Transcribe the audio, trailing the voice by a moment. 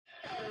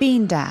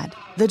Bean Dad,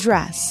 The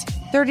Dress,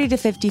 30 to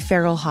 50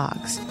 Feral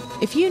Hogs.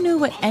 If you knew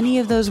what any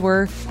of those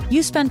were,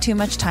 you spend too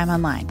much time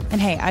online.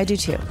 And hey, I do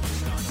too.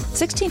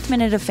 16th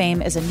Minute of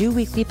Fame is a new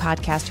weekly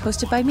podcast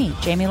hosted by me,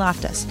 Jamie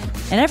Loftus.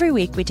 And every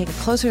week we take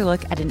a closer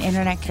look at an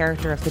internet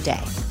character of the day.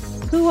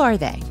 Who are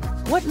they?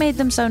 What made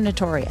them so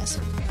notorious?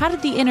 How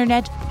did the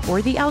internet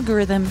or the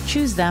algorithm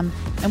choose them?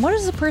 And what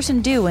does a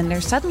person do when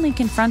they're suddenly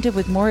confronted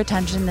with more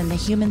attention than the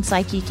human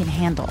psyche can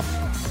handle?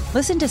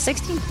 Listen to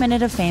 16th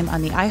Minute of Fame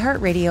on the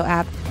iHeartRadio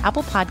app,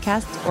 Apple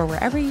Podcasts, or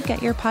wherever you get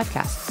your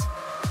podcasts.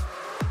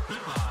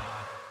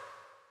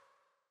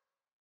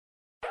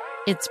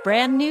 It's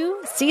brand new,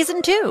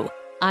 Season 2.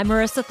 I'm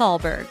Marissa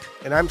Thalberg.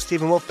 And I'm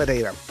Stephen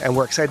Wolf-Bedeta, and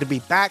we're excited to be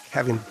back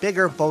having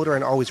bigger, bolder,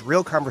 and always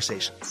real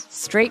conversations.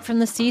 Straight from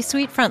the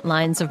C-suite front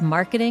lines of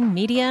marketing,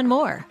 media, and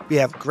more. We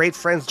have great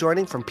friends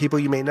joining from people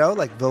you may know,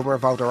 like Wilmer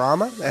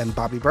Valderrama and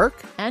Bobby Burke.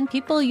 And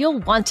people you'll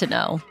want to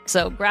know.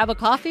 So grab a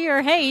coffee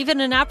or, hey, even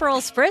an Aperol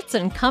Spritz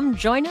and come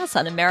join us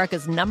on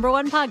America's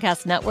 #1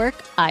 podcast network,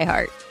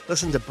 iHeart.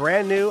 Listen to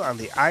brand new on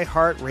the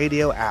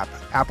iHeartRadio app,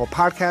 Apple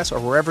Podcasts, or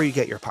wherever you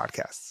get your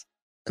podcasts.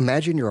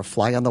 Imagine you're a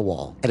fly on the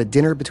wall at a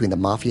dinner between the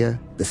Mafia,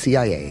 the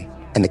CIA,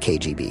 and the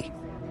KGB.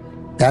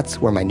 That's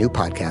where my new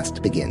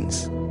podcast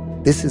begins.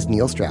 This is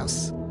Neil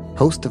Strauss,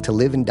 host of To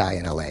Live and Die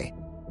in LA,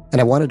 and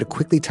I wanted to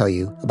quickly tell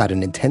you about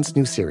an intense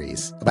new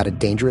series about a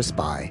dangerous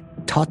spy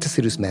taught to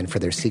seduce men for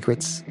their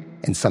secrets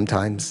and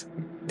sometimes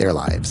their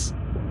lives.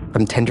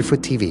 From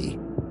Tenderfoot TV,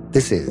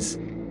 this is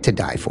To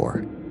Die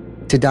For.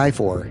 To Die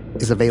For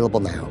is available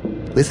now.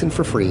 Listen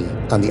for free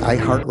on the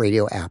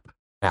iHeartRadio app,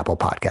 Apple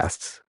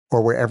Podcasts,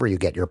 or wherever you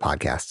get your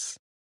podcasts.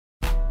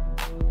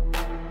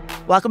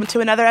 Welcome to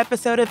another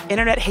episode of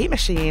Internet Hate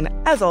Machine.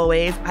 As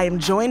always, I am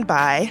joined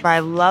by my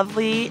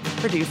lovely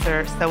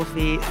producer,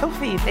 Sophie.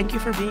 Sophie, thank you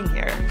for being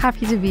here.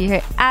 Happy to be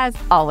here, as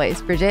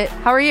always, Bridget.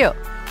 How are you?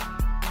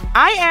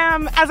 I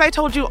am, as I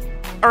told you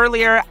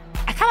earlier,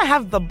 I kind of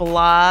have the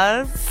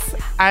blahs.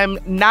 I'm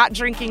not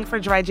drinking for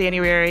dry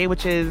January,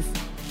 which is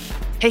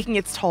taking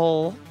its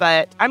toll,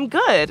 but I'm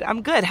good.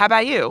 How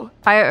about you?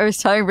 I was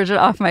telling Bridget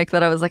off mic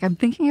that I was like, I'm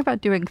thinking about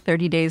doing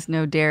 30 days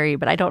no dairy,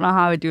 but I don't know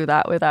how I would do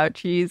that without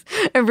cheese.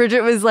 And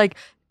Bridget was like,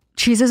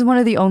 cheese is one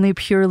of the only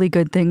purely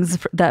good things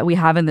that we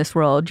have in this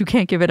world. You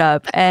can't give it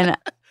up. And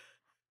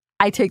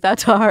I take that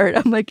to heart.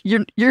 I'm like,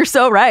 you're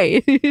so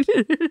right.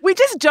 We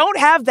just don't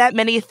have that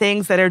many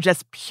things that are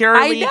just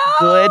purely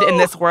good in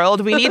this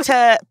world. We need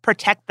to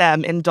protect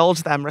them,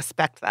 indulge them,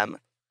 respect them.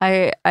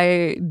 I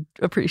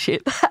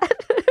appreciate that.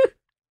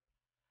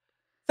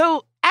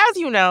 So, as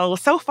you know,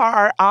 so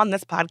far on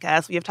this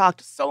podcast, we have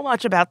talked so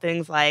much about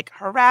things like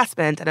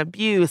harassment and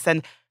abuse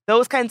and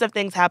those kinds of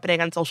things happening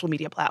on social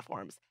media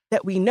platforms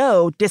that we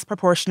know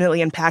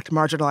disproportionately impact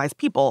marginalized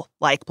people,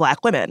 like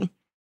Black women.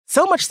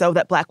 So much so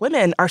that Black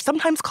women are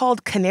sometimes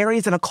called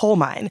canaries in a coal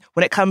mine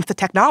when it comes to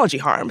technology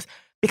harms.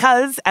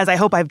 Because, as I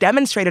hope I've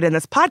demonstrated in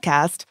this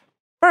podcast,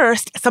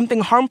 first,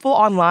 something harmful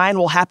online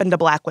will happen to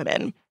Black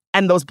women.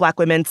 And those Black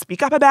women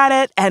speak up about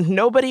it, and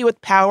nobody with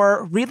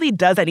power really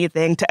does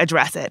anything to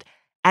address it.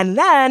 And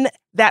then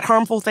that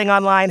harmful thing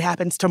online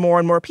happens to more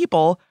and more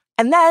people,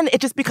 and then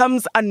it just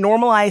becomes a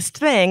normalized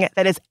thing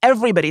that is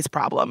everybody's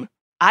problem.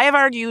 I have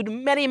argued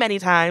many, many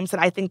times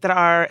that I think that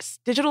our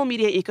digital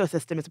media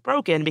ecosystem is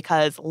broken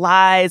because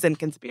lies and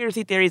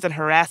conspiracy theories and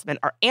harassment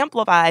are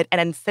amplified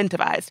and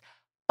incentivized.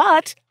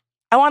 But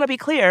I want to be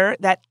clear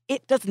that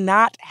it does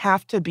not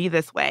have to be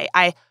this way.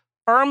 I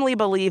firmly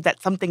believe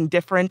that something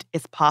different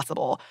is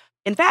possible.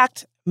 In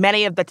fact,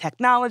 many of the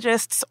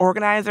technologists,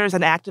 organizers,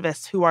 and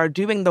activists who are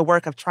doing the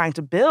work of trying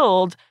to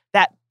build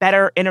that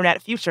better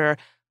internet future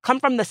come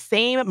from the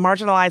same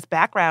marginalized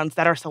backgrounds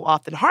that are so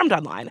often harmed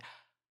online.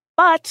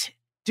 But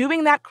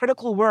doing that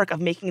critical work of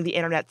making the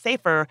internet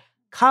safer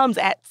comes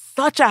at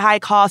such a high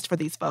cost for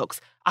these folks,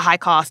 a high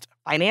cost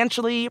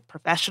financially,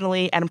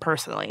 professionally, and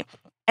personally.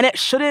 And it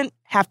shouldn't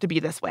have to be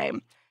this way.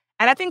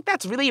 And I think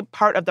that's really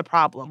part of the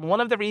problem.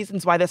 One of the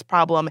reasons why this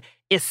problem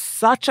is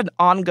such an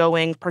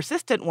ongoing,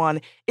 persistent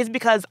one is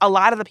because a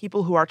lot of the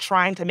people who are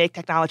trying to make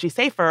technology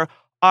safer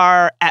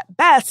are, at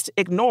best,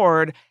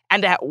 ignored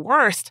and, at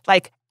worst,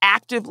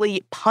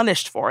 actively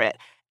punished for it.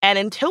 And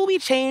until we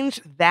change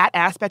that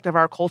aspect of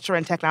our culture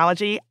and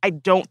technology, I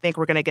don't think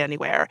we're going to get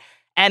anywhere.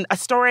 And a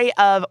story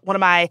of one of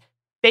my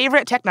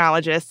favorite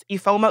technologists,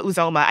 Ifeoma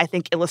Ozoma, I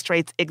think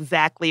illustrates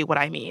exactly what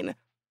I mean.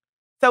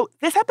 So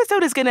this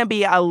episode is going to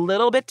be a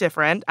little bit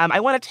different. I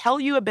want to tell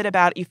you a bit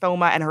about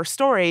Ifeoma and her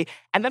story,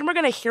 and then we're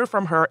going to hear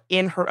from her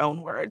in her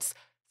own words.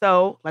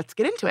 So let's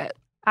get into it.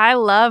 I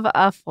love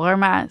a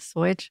format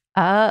switch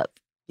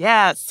up.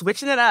 Yeah,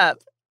 switching it up.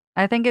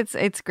 I think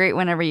it's great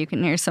whenever you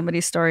can hear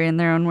somebody's story in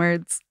their own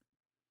words.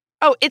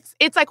 Oh,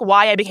 it's like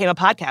why I became a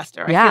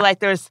podcaster. Yeah. I feel like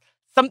there's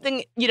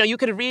something, you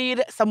could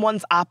read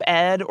someone's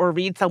op-ed or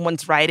read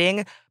someone's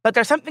writing, but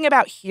there's something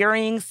about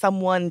hearing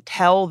someone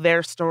tell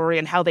their story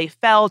and how they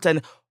felt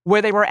and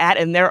where they were at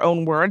in their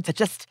own words. It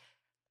just,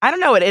 I don't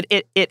know,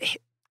 it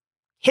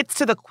hits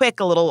to the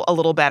quick a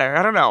little better.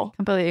 I don't know.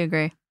 Completely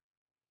agree.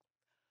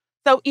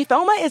 So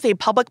Ifeoma is a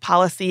public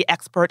policy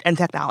expert and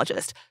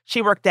technologist.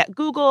 She worked at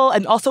Google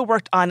and also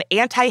worked on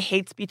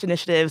anti-hate speech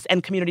initiatives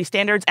and community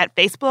standards at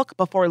Facebook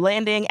before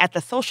landing at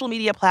the social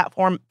media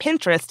platform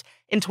Pinterest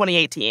in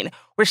 2018,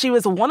 where she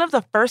was one of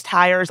the first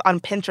hires on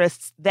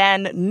Pinterest's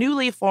then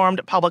newly formed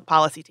public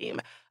policy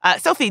team.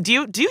 Sophie, do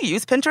you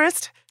use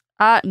Pinterest?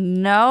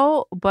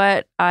 No,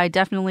 but I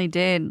definitely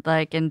did,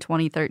 like in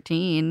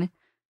 2013.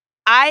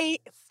 I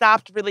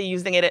stopped really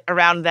using it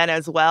around then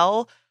as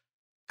well.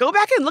 Go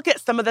back and look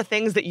at some of the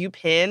things that you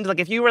pinned. Like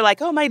if you were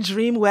like, oh, my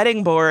dream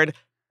wedding board,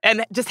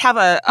 and just have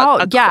a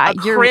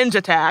cringe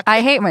attack.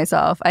 I hate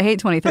myself. I hate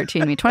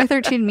 2013 me.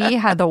 2013 me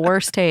had the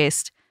worst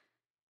taste.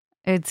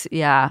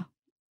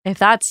 If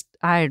that's,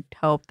 I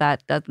hope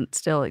that doesn't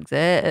still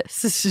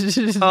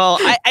exist. Oh,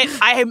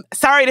 I'm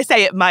sorry to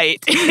say it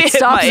might.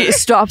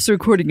 Stops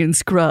recording in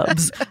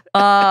Scrubs.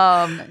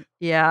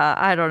 Yeah,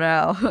 I don't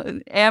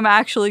know. Am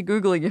actually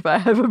Googling if I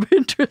have a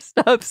Pinterest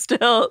up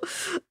still.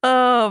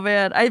 Oh,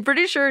 man. I'm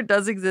pretty sure it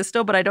does exist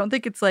still, but I don't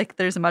think it's like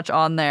there's much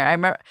on there. I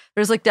remember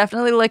there's like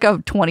definitely like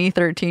a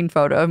 2013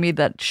 photo of me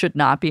that should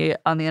not be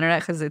on the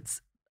internet because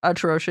it's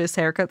atrocious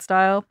haircut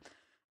style.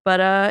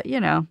 But, you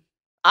know.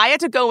 I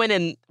had to go in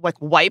and like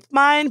wipe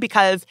mine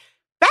because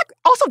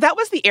that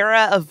was the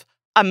era of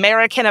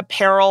American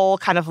Apparel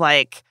kind of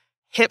like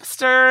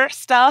hipster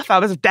stuff. I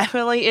was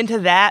definitely into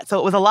that. So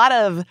it was a lot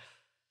of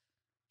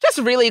just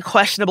really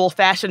questionable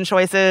fashion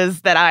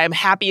choices that I'm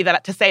happy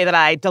to say that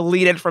I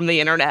deleted from the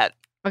internet.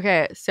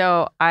 Okay,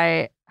 so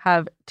I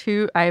have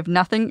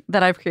nothing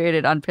that I've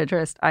created on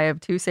Pinterest. I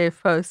have 2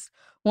 saved posts.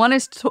 One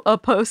is a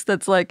post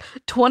that's like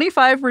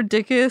 25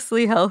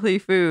 ridiculously healthy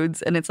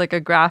foods, and it's like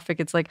a graphic.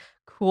 It's like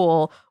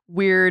cool,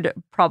 weird,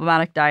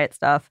 problematic diet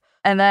stuff.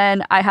 And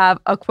then I have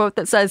a quote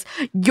that says,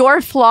 "Your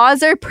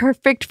flaws are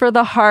perfect for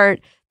the heart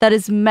that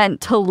is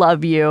meant to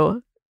love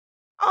you."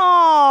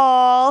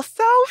 Oh,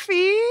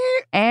 Sophie.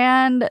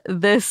 And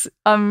this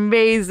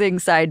amazing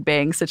side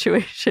bang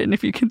situation,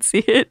 if you can see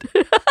it.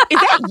 Is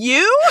that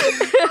you?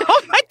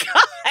 Oh my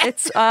God.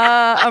 It's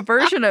a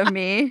version of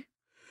me.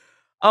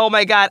 Oh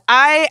my God.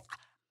 I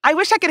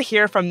wish I could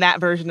hear from that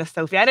version of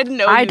Sophie. I didn't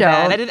know you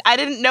then. I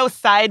didn't know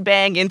side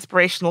bang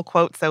inspirational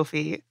quote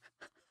Sophie.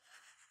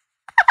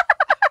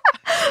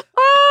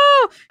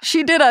 Oh,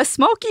 she did a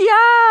smoky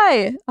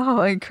eye.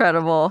 Oh,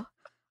 incredible.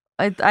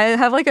 I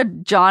have like a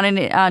John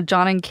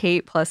and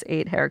Kate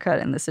 +8 haircut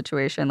in this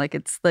situation. Like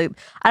it's like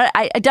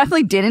I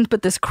definitely didn't,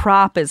 but this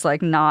crop is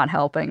like not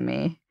helping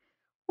me.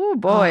 Oh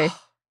boy.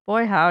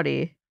 Boy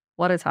howdy.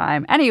 What a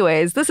time.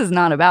 Anyways, this is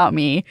not about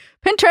me.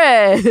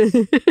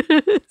 Pinterest.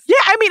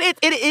 Yeah, I mean,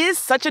 it is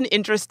such an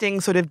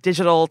interesting sort of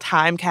digital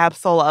time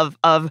capsule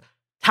of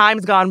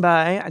times gone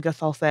by, I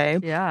guess I'll say.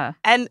 Yeah.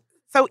 And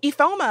so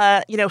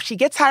Ifeoma, she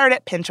gets hired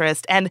at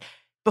Pinterest. And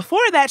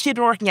before that, she had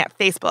been working at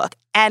Facebook.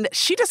 And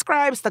she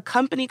describes the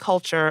company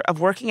culture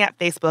of working at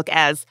Facebook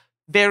as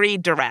very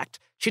direct.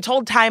 She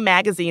told Time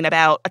magazine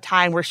about a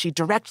time where she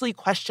directly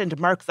questioned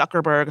Mark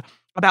Zuckerberg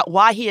about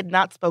why he had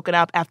not spoken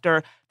up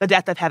after the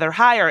death of Heather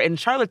Heyer in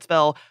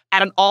Charlottesville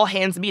at an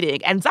all-hands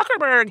meeting. And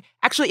Zuckerberg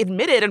actually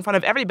admitted in front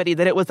of everybody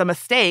that it was a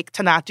mistake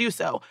to not do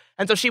so.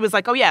 And so she was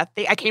like, oh, yeah,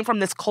 I came from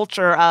this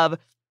culture of,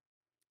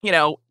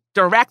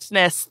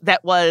 directness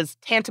that was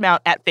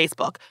tantamount at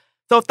Facebook.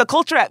 So if the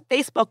culture at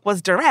Facebook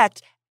was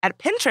direct, at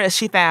Pinterest,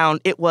 she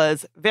found it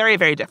was very,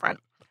 very different.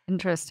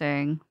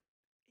 Interesting.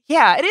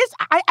 Yeah, it is.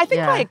 I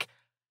think,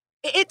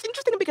 it's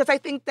interesting because I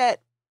think that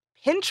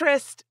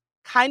Pinterest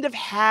kind of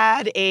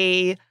had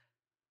a,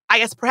 I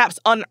guess, perhaps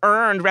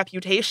unearned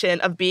reputation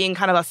of being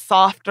kind of a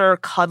softer,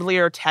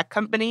 cuddlier tech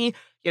company.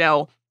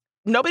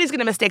 Nobody's going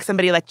to mistake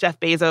somebody like Jeff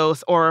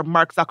Bezos or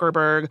Mark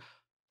Zuckerberg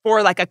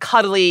for like a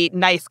cuddly,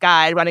 nice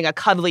guy running a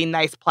cuddly,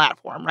 nice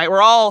platform,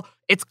 right?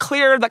 It's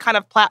clear the kind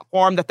of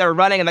platform that they're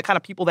running and the kind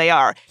of people they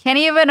are. Can't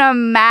even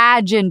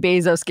imagine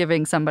Bezos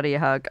giving somebody a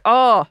hug.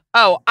 Oh,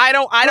 I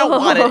don't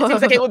want it. It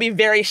seems like it would be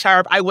very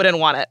sharp. I wouldn't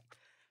want it.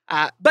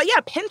 But yeah,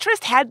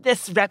 Pinterest had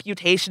this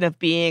reputation of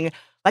being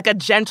like a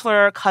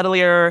gentler,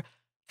 cuddlier,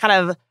 kind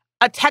of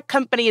a tech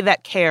company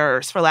that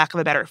cares, for lack of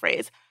a better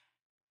phrase.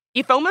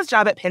 Ifeoma's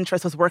job at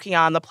Pinterest was working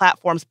on the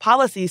platform's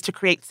policies to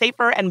create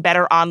safer and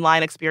better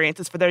online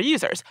experiences for their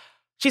users.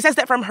 She says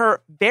that from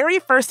her very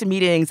first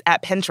meetings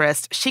at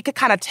Pinterest, she could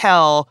kind of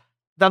tell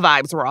the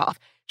vibes were off.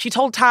 She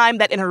told Time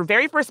that in her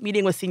very first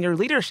meeting with senior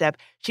leadership,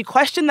 she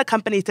questioned the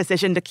company's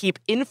decision to keep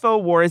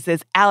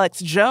InfoWars' Alex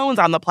Jones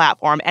on the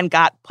platform and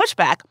got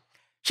pushback.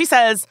 She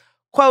says,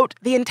 quote,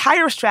 "The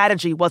entire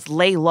strategy was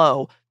lay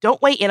low,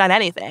 don't weigh in on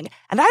anything.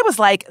 And I was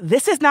like,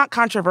 this is not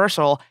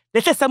controversial.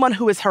 This is someone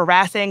who is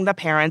harassing the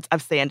parents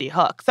of Sandy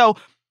Hook." So,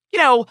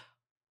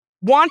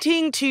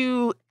 wanting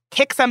to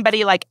kick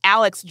somebody like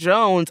Alex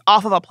Jones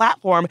off of a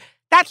platform,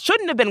 that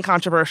shouldn't have been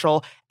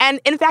controversial.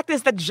 And in fact,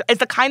 is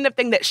the kind of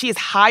thing that she is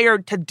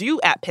hired to do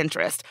at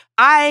Pinterest.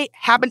 I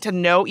happen to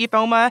know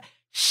Ifeoma.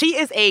 She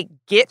is a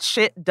get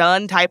shit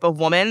done type of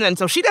woman. And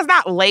so she does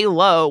not lay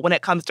low when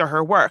it comes to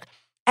her work.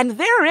 And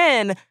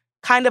therein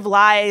kind of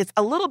lies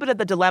a little bit of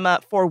the dilemma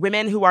for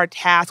women who are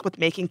tasked with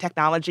making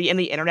technology and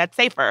the internet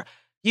safer.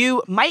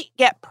 you might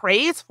get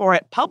praise for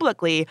it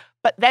publicly,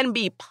 but then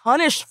be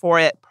punished for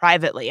it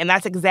privately. And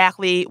that's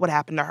exactly what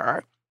happened to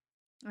her.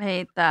 I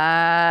hate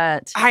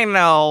that. I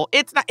know.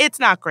 It's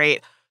not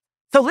great.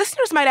 So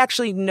listeners might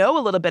actually know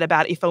a little bit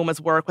about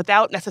Ifeoma's work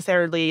without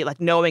necessarily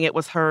knowing it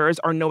was hers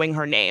or knowing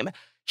her name.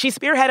 She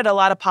spearheaded a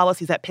lot of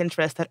policies at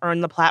Pinterest that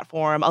earned the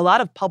platform a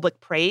lot of public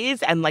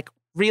praise and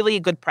really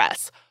good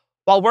press.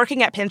 While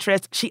working at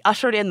Pinterest, she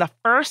ushered in the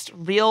first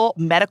real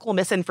medical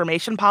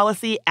misinformation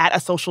policy at a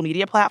social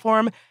media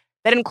platform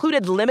that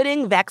included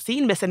limiting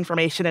vaccine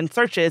misinformation in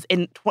searches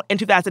in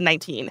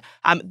 2019.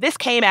 This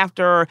came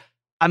after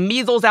a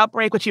measles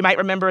outbreak, which you might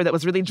remember, that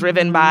was really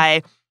driven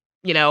by,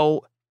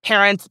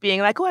 parents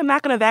being like, oh, I'm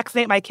not going to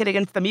vaccinate my kid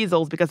against the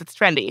measles because it's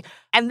trendy.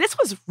 And this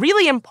was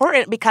really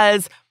important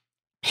because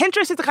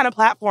Pinterest is the kind of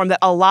platform that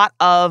a lot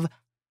of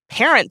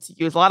parents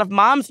use, a lot of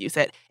moms use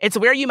it. It's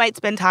where you might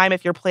spend time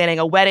if you're planning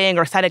a wedding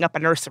or setting up a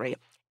nursery.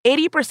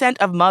 80%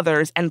 of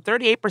mothers and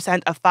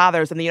 38% of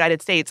fathers in the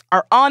United States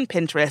are on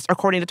Pinterest,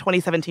 according to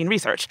 2017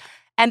 research.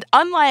 And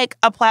unlike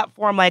a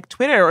platform like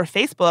Twitter or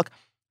Facebook,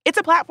 it's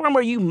a platform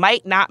where you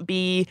might not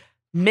be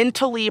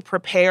mentally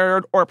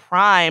prepared or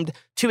primed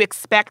to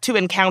expect to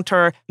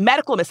encounter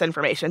medical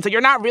misinformation. So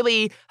you're not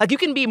really, you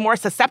can be more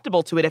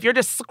susceptible to it. If you're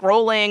just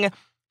scrolling,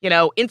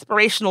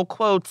 inspirational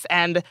quotes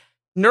and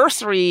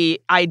nursery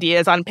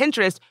ideas on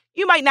Pinterest,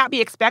 you might not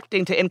be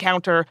expecting to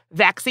encounter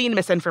vaccine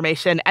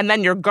misinformation, and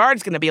then your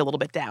guard's going to be a little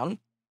bit down.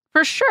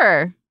 For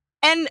sure.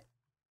 And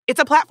it's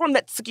a platform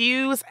that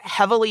skews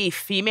heavily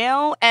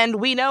female, and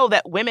we know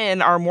that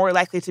women are more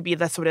likely to be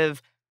the sort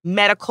of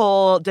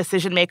medical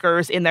decision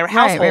makers in their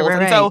households.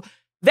 Right. And so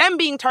them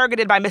being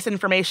targeted by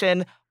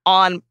misinformation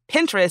on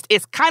Pinterest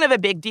is kind of a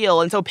big deal.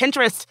 And so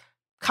Pinterest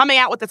coming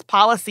out with this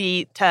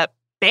policy to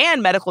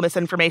ban medical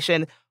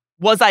misinformation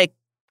was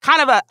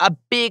kind of a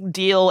big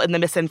deal in the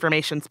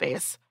misinformation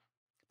space.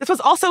 This was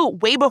also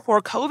way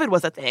before COVID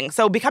was a thing.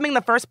 So becoming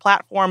the first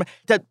platform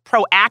to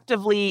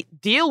proactively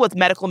deal with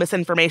medical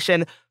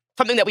misinformation,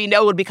 something that we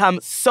know would become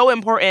so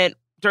important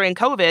during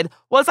COVID,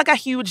 was a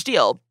huge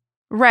deal.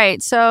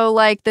 Right. So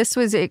this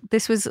was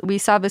we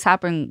saw this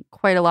happen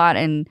quite a lot,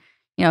 and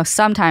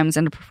sometimes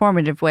in a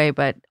performative way,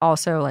 but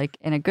also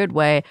in a good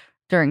way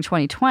during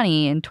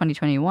 2020 and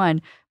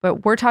 2021.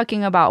 But we're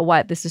talking about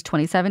what? This is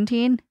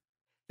 2017?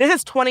 This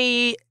is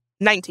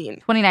 2019.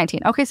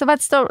 2019. Okay, so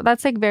that's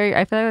very,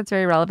 I feel like that's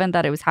very relevant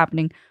that it was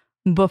happening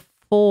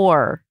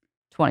before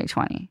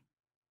 2020.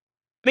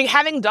 I mean,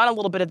 having done a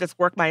little bit of this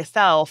work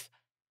myself,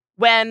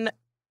 when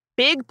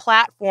big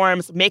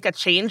platforms make a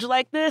change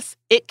like this,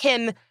 it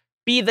can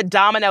be the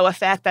domino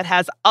effect that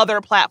has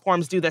other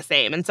platforms do the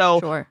same. And so,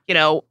 sure.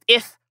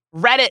 If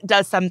Reddit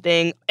does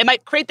something, it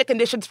might create the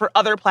conditions for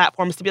other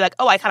platforms to be like,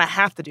 oh, I kind of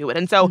have to do it.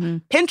 And so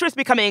Pinterest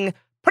becoming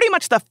pretty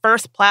much the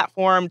first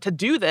platform to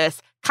do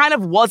this kind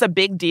of was a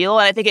big deal.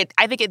 And I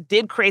think it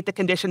did create the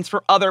conditions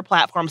for other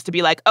platforms to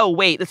be like, oh,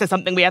 wait, this is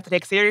something we have to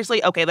take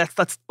seriously. Okay,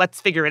 let's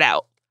figure it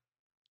out.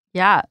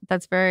 Yeah,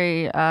 that's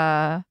very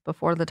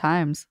before the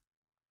times.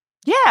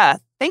 Yeah,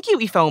 thank you,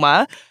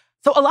 Ifeoma.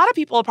 So a lot of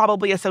people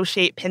probably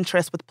associate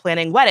Pinterest with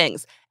planning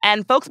weddings.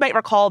 And folks might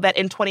recall that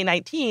in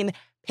 2019,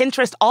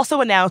 Pinterest also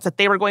announced that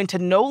they were going to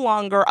no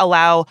longer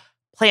allow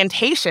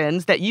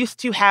plantations that used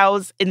to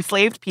house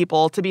enslaved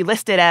people to be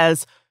listed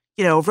as,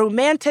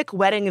 romantic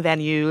wedding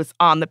venues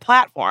on the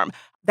platform.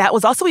 That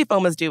was also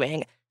Ifeoma's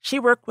doing. She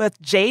worked with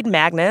Jade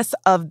Magnus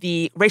of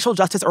the racial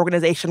justice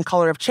organization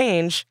Color of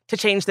Change to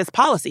change this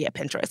policy at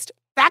Pinterest.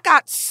 That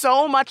got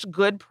so much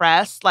good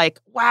press.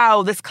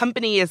 Wow, this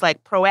company is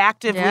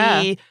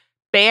proactively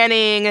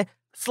banning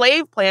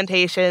slave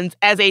plantations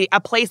as a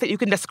place that you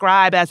can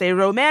describe as a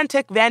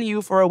romantic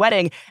venue for a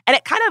wedding. And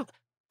it kind of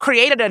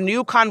created a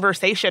new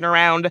conversation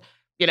around,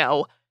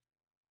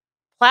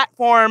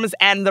 platforms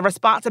and the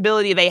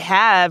responsibility they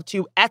have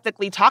to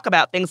ethically talk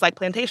about things like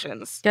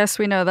plantations. Yes,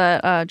 we know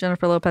that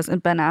Jennifer Lopez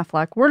and Ben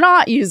Affleck were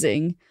not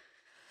using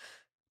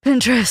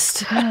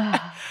Pinterest.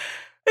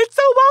 It's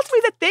so wild to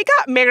me that they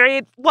got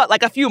married,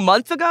 a few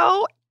months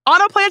ago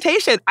on a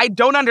plantation. I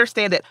don't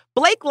understand it.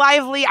 Blake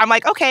Lively, I'm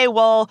like, okay,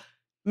 well,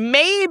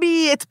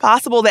 maybe it's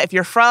possible that if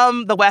you're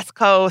from the West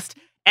Coast,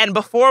 and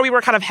before we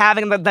were kind of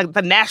having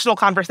the national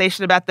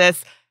conversation about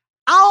this,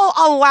 I'll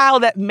allow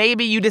that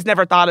maybe you just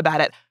never thought about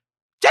it.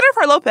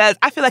 Jennifer Lopez,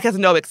 I feel has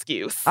no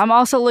excuse. I'm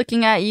also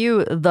looking at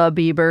you, the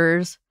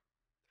Biebers.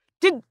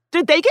 Did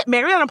they get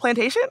married on a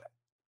plantation?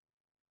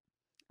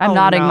 I'm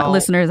nodding,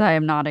 listeners. I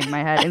am nodding my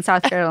head in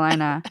South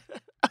Carolina.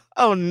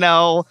 Oh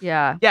no!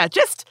 Yeah,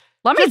 Just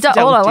let me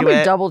Let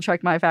me double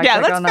check my fact.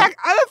 Yeah, check on that.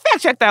 let's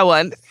fact check that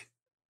one.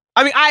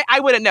 I mean, I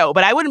wouldn't know,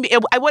 but I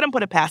wouldn't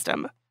put it past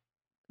him.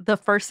 The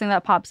first thing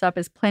that pops up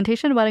is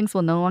plantation weddings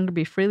will no longer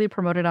be freely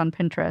promoted on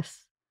Pinterest.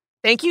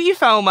 Thank you,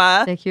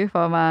 Ifeoma. Thank you,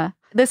 Ifeoma.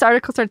 This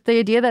article starts the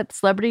idea that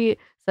celebrity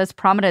as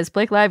prominent as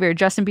Blake Lively or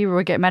Justin Bieber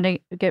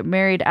would get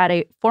married at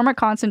a former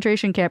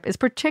concentration camp is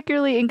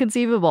particularly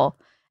inconceivable.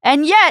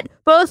 And yet,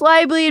 both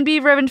Lively and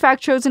Bieber have in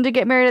fact chosen to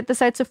get married at the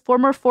sites of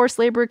former forced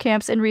labor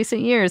camps in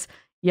recent years.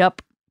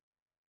 Yup.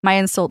 My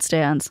insult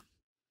stands.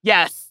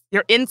 Yes.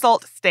 Your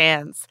insult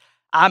stands.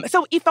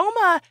 So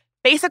Ifeoma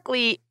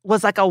basically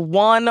was like a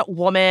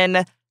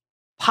one-woman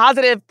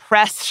positive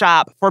press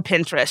shop for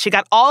Pinterest. She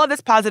got all of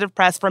this positive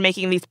press for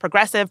making these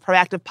progressive,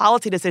 proactive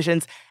policy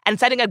decisions and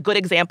setting a good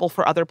example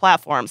for other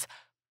platforms.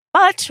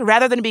 But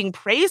rather than being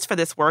praised for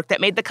this work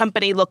that made the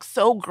company look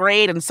so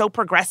great and so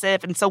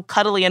progressive and so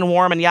cuddly and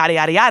warm and yada,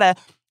 yada, yada,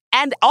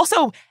 and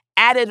also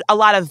added a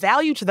lot of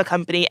value to the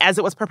company as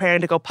it was preparing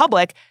to go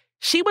public,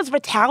 she was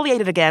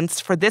retaliated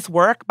against for this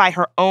work by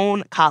her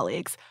own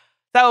colleagues.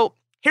 So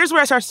here's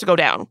where it starts to go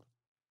down.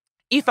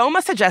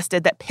 Ifeoma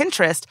suggested that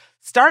Pinterest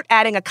start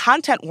adding a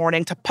content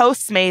warning to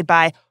posts made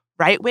by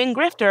right-wing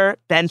grifter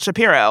Ben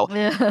Shapiro.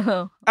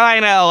 No. I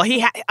know.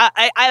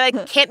 I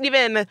can't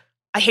even...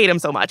 I hate him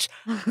so much.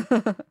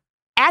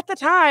 At the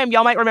time,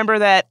 y'all might remember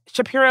that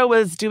Shapiro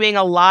was doing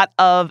a lot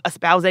of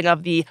espousing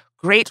of the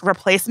Great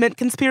Replacement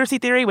conspiracy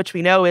theory, which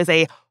we know is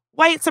a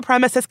white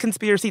supremacist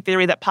conspiracy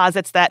theory that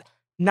posits that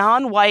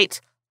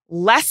non-white,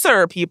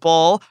 lesser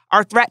people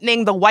are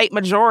threatening the white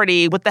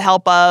majority with the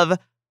help of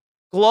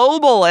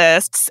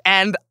globalists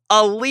and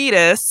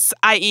elitists,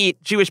 i.e.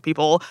 Jewish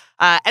people.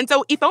 And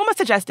so Ifeoma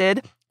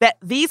suggested that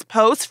these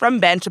posts from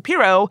Ben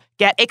Shapiro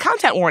get a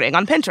content warning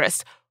on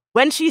Pinterest.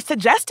 When she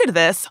suggested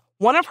this,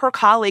 one of her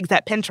colleagues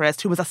at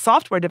Pinterest, who was a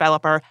software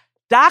developer,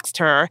 doxed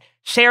her,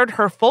 shared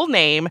her full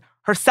name,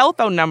 her cell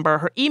phone number,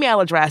 her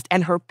email address,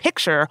 and her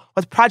picture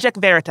with Project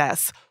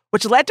Veritas,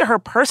 which led to her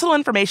personal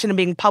information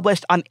being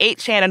published on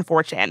 8chan and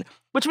 4chan,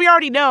 which we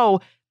already know,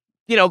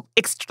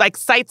 like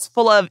sites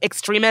full of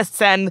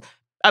extremists and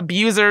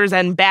abusers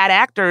and bad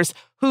actors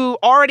who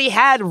already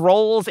had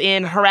roles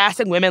in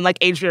harassing women like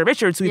Adria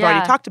Richards, who we've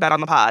already talked about on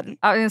the pod.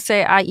 I was going to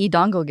say, i.e.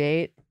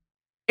 Donglegate.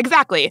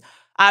 Exactly.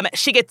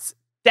 She gets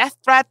death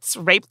threats,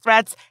 rape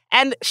threats,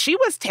 and she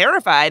was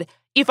terrified.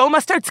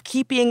 Ifeoma starts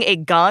keeping a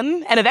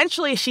gun, and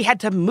eventually she had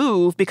to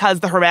move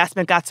because the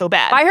harassment got so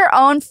bad. By her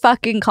own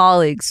fucking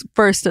colleagues,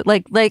 first.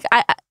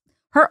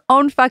 Her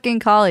own fucking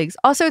colleagues.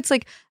 Also, it's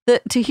like,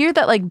 to hear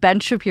that, like,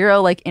 Ben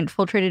Shapiro, like,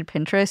 infiltrated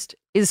Pinterest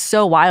is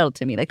so wild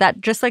to me. Like,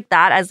 that, just like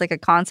that as, like, a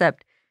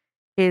concept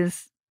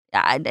is,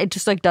 it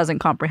just, like, doesn't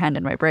comprehend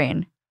in my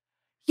brain.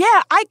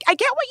 Yeah, I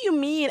get what you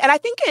mean, and I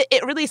think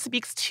it really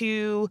speaks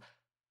to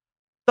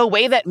the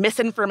way that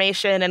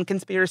misinformation and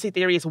conspiracy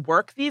theories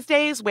work these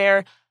days,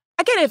 where,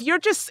 again, if you're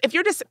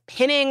just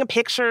pinning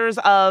pictures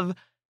of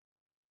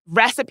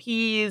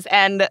recipes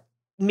and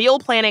meal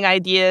planning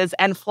ideas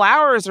and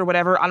flowers or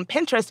whatever on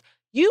Pinterest,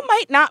 you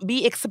might not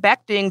be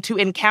expecting to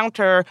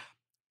encounter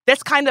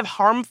this kind of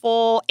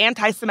harmful,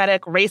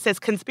 anti-Semitic, racist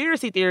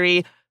conspiracy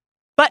theory.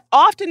 But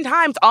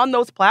oftentimes on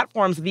those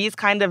platforms, these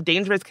kind of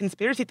dangerous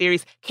conspiracy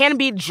theories can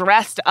be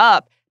dressed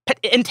up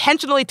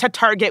intentionally to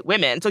target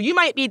women. So you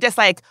might be just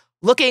like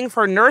looking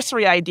for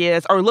nursery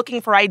ideas or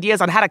looking for ideas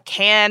on how to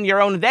can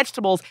your own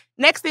vegetables.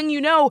 Next thing you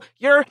know,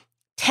 you're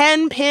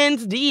 10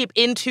 pins deep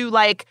into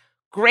like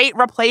Great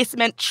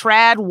Replacement,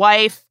 trad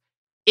wife,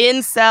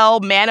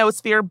 incel,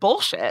 manosphere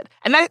bullshit.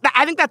 And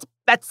I think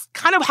that's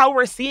kind of how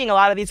we're seeing a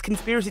lot of these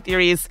conspiracy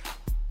theories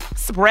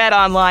spread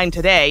online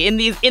today in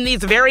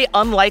these very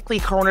unlikely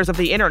corners of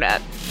the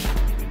internet.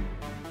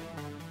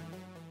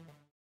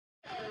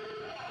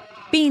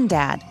 Bean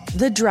Dad,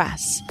 The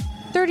Dress,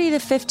 30 to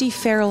 50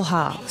 feral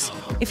hogs.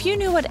 If you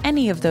knew what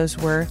any of those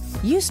were,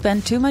 you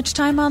spend too much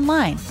time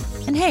online.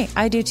 And hey,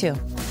 I do too.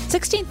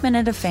 16th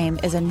Minute of Fame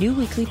is a new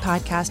weekly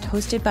podcast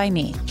hosted by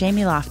me,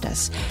 Jamie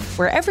Loftus,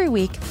 where every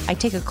week I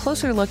take a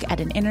closer look at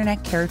an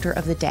internet character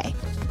of the day.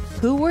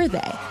 Who were they?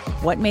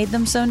 What made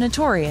them so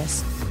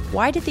notorious?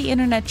 Why did the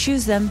internet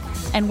choose them?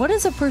 And what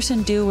does a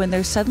person do when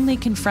they're suddenly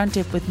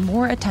confronted with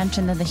more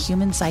attention than the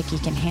human psyche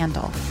can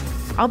handle?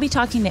 I'll be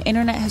talking to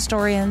internet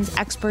historians,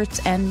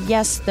 experts, and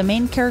yes, the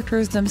main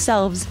characters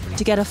themselves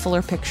to get a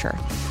fuller picture.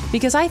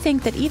 Because I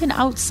think that even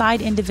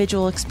outside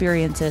individual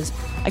experiences,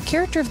 a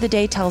character of the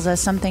day tells us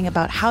something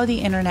about how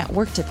the internet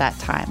worked at that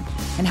time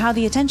and how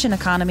the attention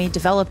economy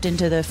developed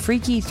into the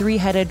freaky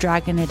three-headed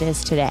dragon it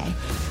is today.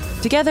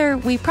 Together,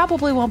 we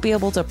probably won't be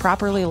able to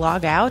properly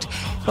log out,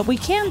 but we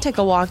can take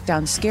a walk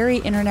down scary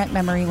internet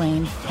memory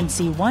lane and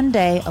see one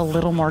day a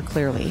little more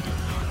clearly.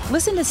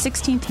 Listen to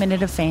 16th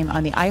Minute of Fame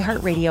on the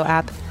iHeartRadio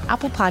app,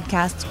 Apple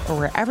Podcasts, or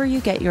wherever you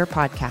get your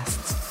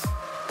podcasts.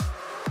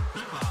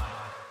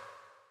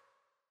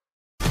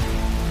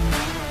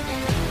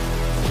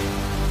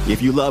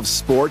 If you love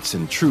sports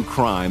and true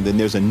crime, then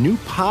there's a new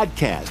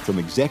podcast from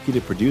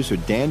executive producer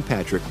Dan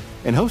Patrick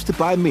and hosted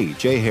by me,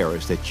 Jay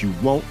Harris, that you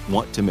won't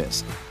want to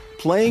miss.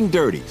 Playing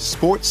Dirty: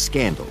 Sports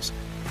Scandals.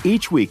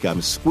 Each week,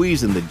 I'm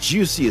squeezing the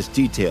juiciest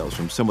details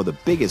from some of the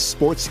biggest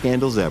sports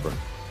scandals ever.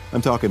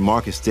 I'm talking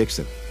Marcus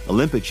Dixon,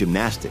 Olympic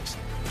gymnastics,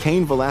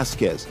 Cain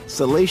Velasquez,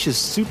 salacious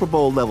Super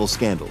Bowl-level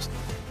scandals.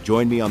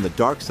 Join me on the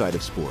dark side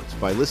of sports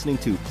by listening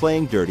to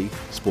Playing Dirty: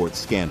 Sports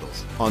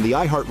Scandals on the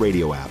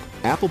iHeartRadio app,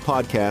 Apple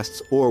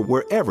Podcasts, or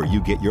wherever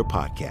you get your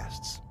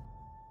podcasts.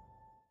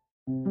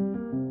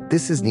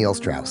 This is Neil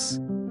Strauss,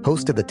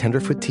 host of the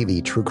Tenderfoot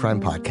TV true crime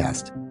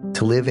podcast,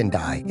 To Live and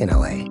Die in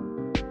LA.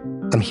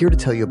 I'm here to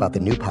tell you about the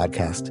new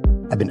podcast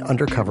I've been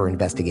undercover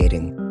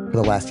investigating for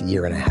the last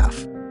year and a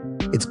half.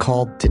 It's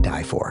called To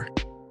Die For.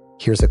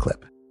 Here's a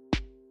clip.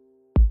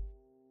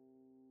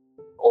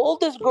 All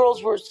these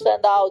girls were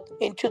sent out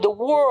into the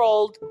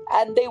world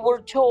and they were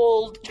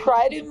told,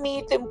 try to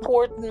meet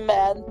important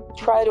men,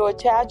 try to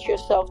attach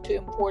yourself to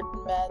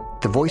important men.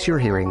 The voice you're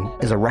hearing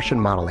is a Russian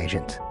model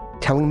agent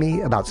telling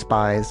me about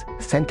spies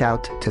sent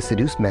out to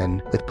seduce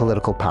men with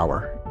political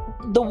power.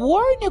 The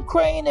war in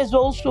Ukraine is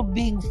also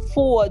being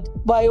fought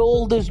by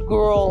all these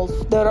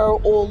girls that are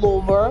all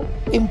over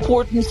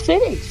important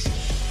cities.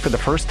 For the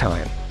first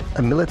time,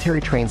 a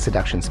military-trained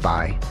seduction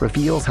spy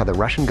reveals how the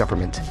Russian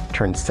government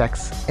turned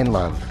sex and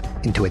love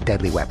into a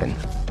deadly weapon.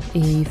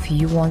 If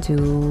you want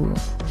to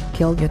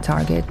kill your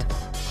target,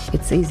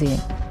 it's easy.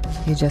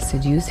 You just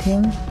seduce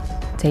him,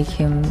 take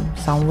him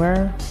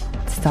somewhere,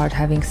 start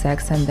having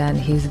sex, and then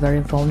he's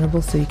very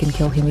vulnerable, so you can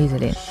kill him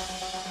easily.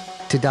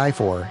 To Die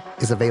For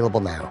is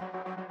available now.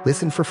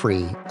 Listen for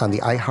free on the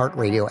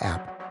iHeartRadio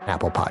app,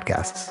 Apple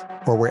Podcasts,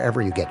 or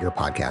wherever you get your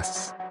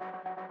podcasts.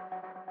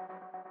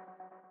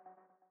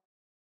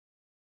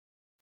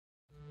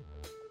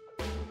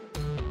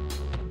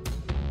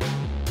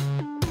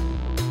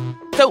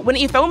 So when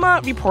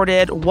Ifeoma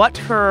reported what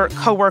her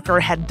coworker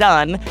had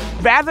done,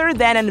 rather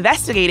than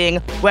investigating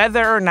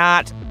whether or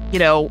not,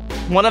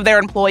 one of their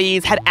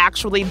employees had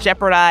actually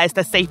jeopardized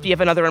the safety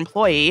of another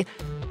employee,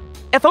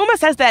 Ifeoma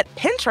says that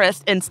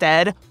Pinterest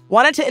instead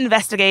wanted to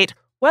investigate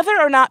whether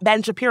or not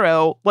Ben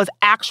Shapiro was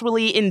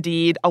actually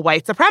indeed a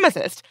white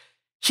supremacist.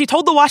 She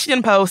told the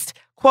Washington Post,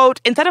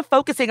 quote, instead of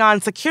focusing on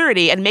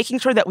security and making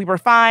sure that we were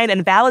fine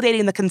and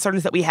validating the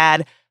concerns that we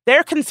had,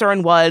 their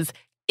concern was,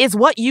 is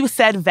what you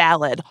said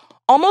valid?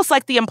 Almost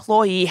like the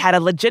employee had a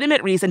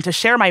legitimate reason to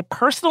share my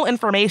personal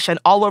information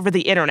all over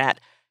the internet.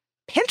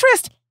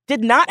 Pinterest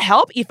did not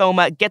help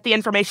Ifeoma get the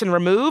information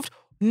removed,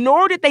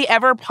 nor did they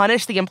ever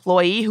punish the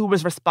employee who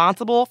was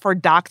responsible for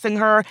doxing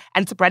her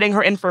and spreading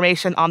her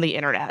information on the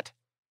internet.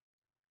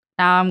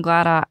 Now I'm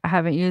glad I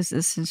haven't used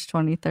this since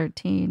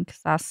 2013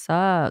 because that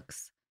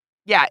sucks.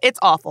 Yeah, it's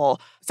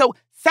awful. So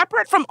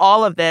separate from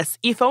all of this,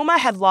 Ifeoma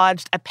had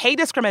lodged a pay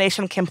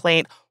discrimination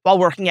complaint while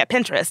working at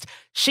Pinterest.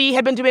 She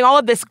had been doing all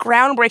of this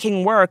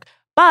groundbreaking work,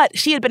 but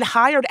she had been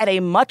hired at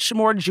a much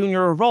more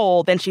junior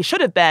role than she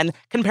should have been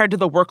compared to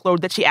the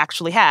workload that she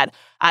actually had.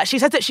 She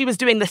says that she was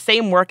doing the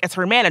same work as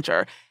her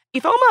manager.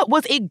 Ifeoma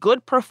was a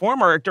good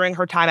performer during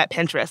her time at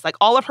Pinterest. Like,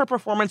 all of her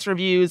performance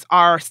reviews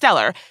are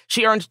stellar.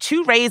 She earned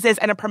 2 raises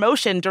and a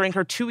promotion during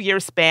her 2-year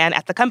span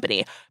at the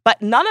company.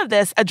 But none of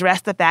this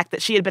addressed the fact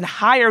that she had been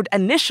hired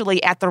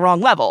initially at the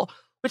wrong level,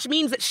 which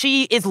means that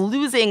she is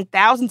losing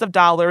thousands of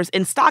dollars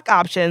in stock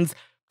options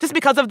just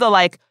because of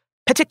the,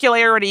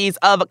 particularities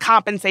of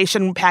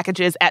compensation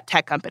packages at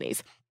tech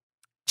companies.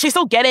 She's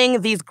still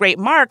getting these great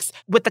marks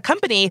with the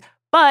company,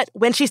 but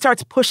when she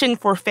starts pushing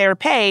for fair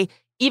pay,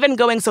 even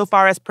going so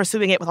far as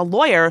pursuing it with a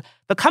lawyer,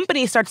 the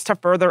company starts to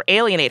further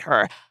alienate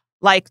her.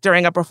 Like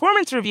during a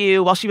performance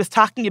review, while she was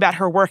talking about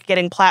her work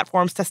getting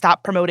platforms to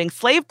stop promoting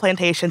slave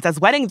plantations as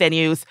wedding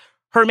venues,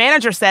 her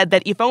manager said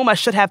that Ifeoma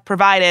should have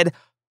provided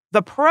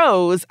the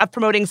pros of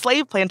promoting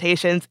slave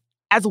plantations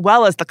as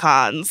well as the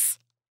cons.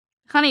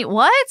 Honey,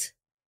 what?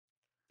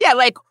 Yeah,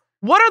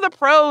 what are the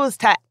pros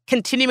to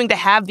continuing to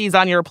have these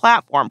on your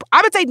platform?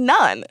 I would say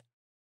none.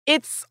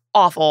 It's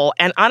awful.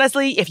 And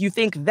honestly, if you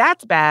think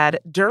that's bad,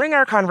 during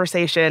our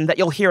conversation that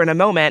you'll hear in a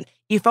moment,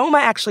 Ifeoma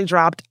actually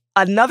dropped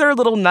another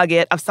little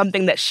nugget of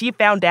something that she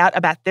found out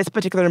about this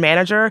particular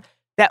manager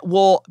that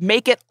will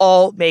make it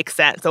all make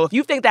sense. So if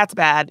you think that's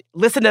bad,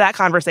 listen to that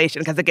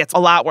conversation because it gets a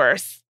lot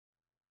worse.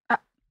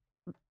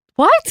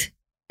 What?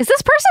 Is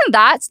this person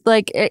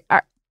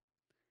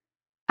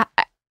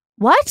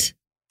what?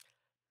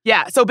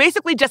 Yeah, so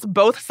basically just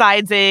both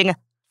sidesing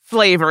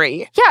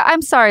slavery. Yeah,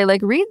 I'm sorry.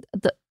 Read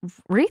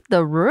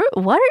the root.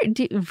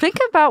 Think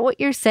about what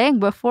you're saying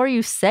before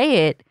you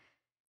say it.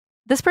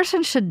 This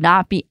person should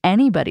not be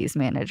anybody's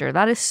manager.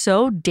 That is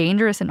so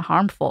dangerous and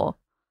harmful.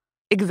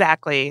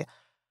 Exactly.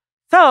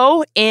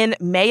 So in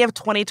May of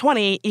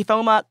 2020,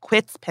 Ifeoma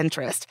quits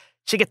Pinterest.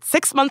 She gets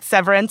 6 months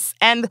severance,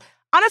 and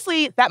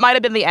honestly, that might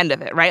have been the end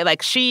of it,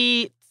 right?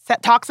 She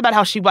talks about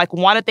how she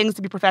wanted things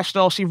to be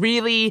professional. She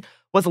really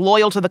was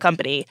loyal to the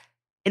company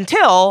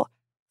until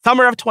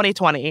summer of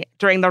 2020,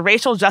 during the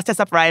racial justice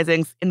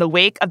uprisings in the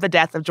wake of the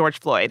death of George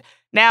Floyd.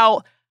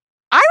 Now,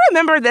 I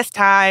remember this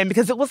time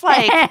because it was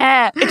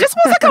it just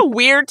was a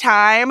weird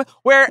time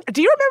where,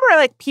 do you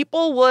remember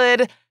people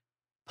would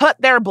put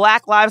their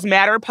Black Lives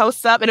Matter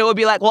posts up and it would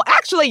be well,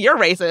 actually, you're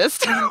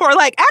racist. Or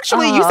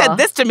actually, you said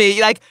this to me.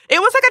 It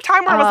was a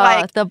time where it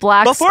was the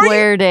black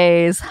square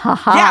days.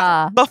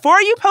 Yeah, before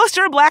you post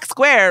your black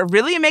square,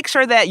 really make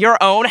sure that your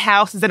own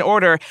house is in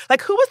order.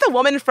 Who was the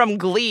woman from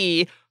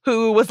Glee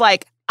who was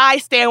I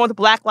stand with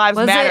Black Lives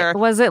Matter?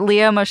 Was it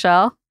Leah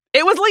Michelle?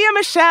 It was Leah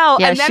Michelle.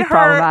 Yeah, and then she's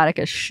problematic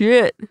as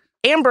shit.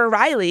 Amber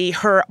Riley,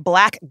 her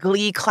Black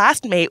Glee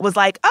classmate, was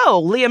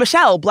oh, Leah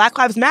Michelle, Black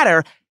Lives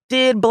Matter.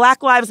 Did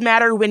Black Lives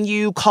Matter when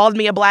you called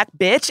me a black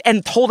bitch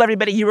and told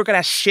everybody you were going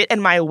to shit in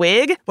my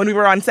wig when we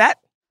were on set?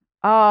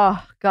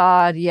 Oh,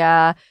 God,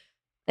 yeah.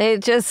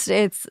 It's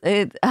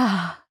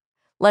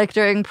like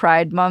during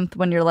Pride Month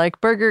when you're like,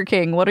 Burger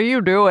King, what are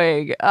you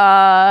doing?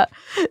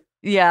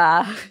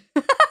 Yeah.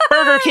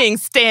 Burger King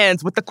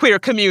stands with the queer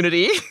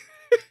community.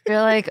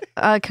 You're like,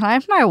 can I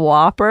have my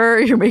Whopper?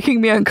 You're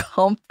making me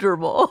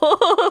uncomfortable.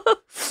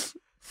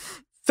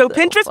 So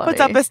Pinterest puts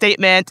up a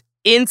statement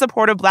in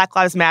support of Black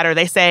Lives Matter.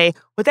 They say,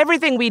 with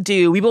everything we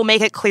do, we will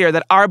make it clear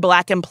that our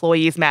Black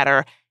employees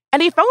matter.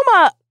 And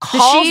Ifeoma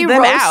calls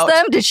them out.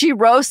 Did she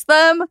roast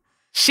them?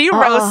 She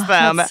roasts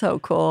them. That's so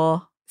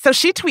cool. So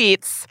she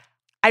tweets,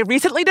 I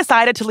recently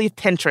decided to leave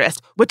Pinterest,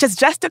 which has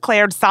just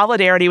declared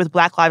solidarity with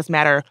Black Lives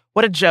Matter.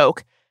 What a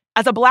joke.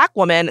 As a Black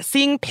woman,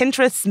 seeing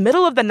Pinterest's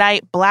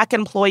middle-of-the-night Black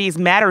Employees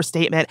Matter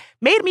statement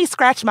made me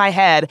scratch my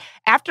head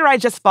after I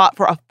just fought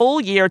for a full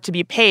year to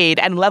be paid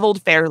and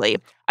leveled fairly.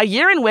 A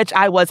year in which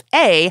I was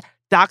A,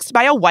 doxxed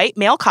by a white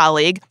male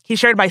colleague. He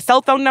shared my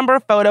cell phone number,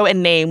 photo,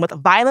 and name with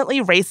violently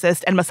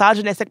racist and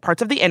misogynistic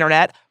parts of the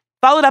internet,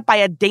 followed up by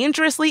a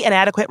dangerously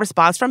inadequate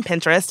response from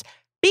Pinterest.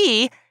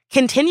 B,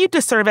 continued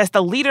to serve as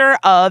the leader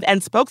of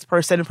and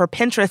spokesperson for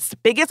Pinterest's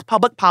biggest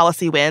public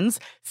policy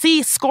wins.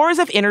 C, scores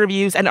of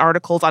interviews and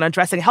articles on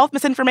addressing health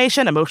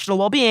misinformation, emotional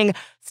well-being,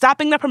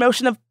 stopping the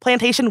promotion of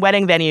plantation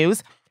wedding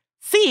venues.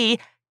 C,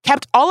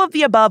 kept all of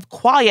the above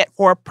quiet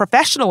for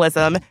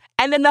professionalism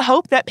and in the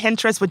hope that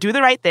Pinterest would do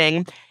the right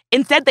thing.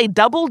 Instead, they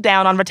doubled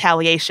down on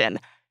retaliation.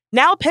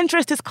 Now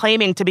Pinterest is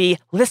claiming to be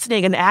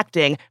listening and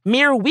acting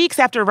mere weeks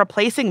after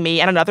replacing me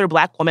and another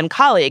Black woman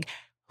colleague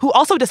who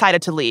also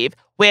decided to leave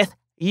with,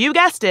 you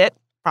guessed it,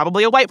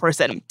 probably a white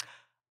person.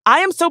 I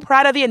am so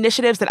proud of the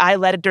initiatives that I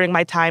led during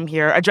my time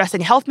here. Addressing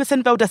health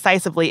misinfo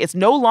decisively is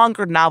no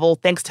longer novel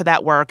thanks to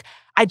that work.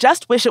 I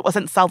just wish it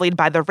wasn't sullied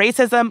by the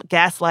racism,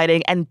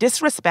 gaslighting, and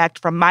disrespect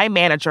from my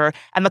manager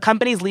and the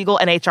company's legal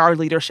and HR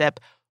leadership.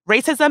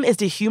 Racism is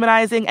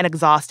dehumanizing and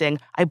exhausting.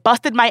 I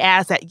busted my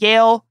ass at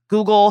Yale,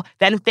 Google,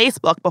 then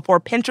Facebook before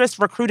Pinterest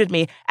recruited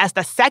me as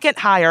the second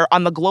hire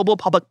on the global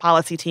public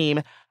policy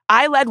team.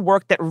 I led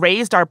work that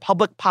raised our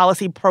public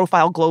policy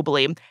profile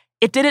globally.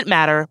 It didn't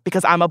matter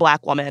because I'm a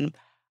Black woman.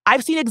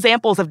 I've seen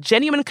examples of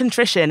genuine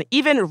contrition,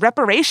 even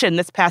reparation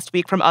this past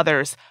week from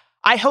others.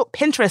 I hope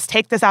Pinterest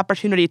take this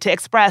opportunity to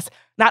express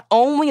not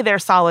only their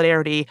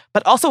solidarity,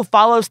 but also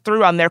follows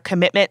through on their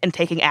commitment and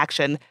taking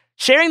action.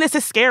 Sharing this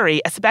is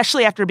scary,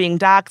 especially after being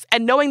doxxed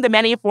and knowing the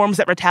many forms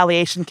that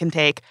retaliation can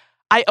take.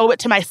 I owe it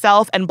to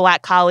myself and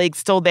Black colleagues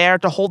still there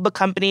to hold the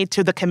company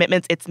to the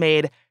commitments it's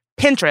made.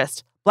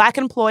 Pinterest, Black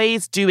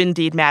employees do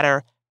indeed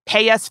matter.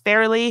 Pay us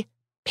fairly,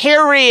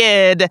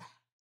 period.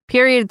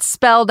 Period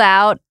spelled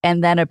out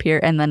and then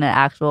an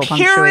actual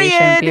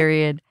punctuation,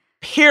 period.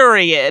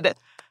 Period.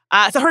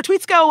 So her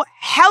tweets go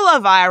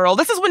hella viral.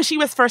 This is when she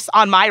was first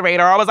on my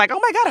radar. I was like, oh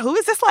my God, who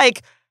is this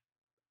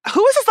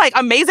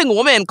amazing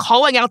woman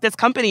calling out this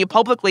company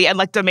publicly and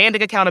like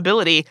demanding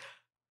accountability?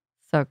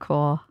 So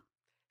cool.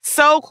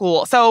 So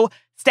cool. So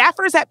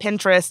staffers at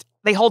Pinterest,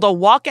 they hold a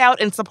walkout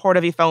in support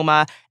of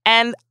Ifeoma,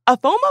 and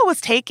Ifeoma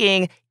was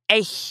taking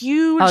a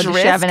huge risk.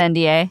 Did she have an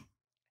NDA?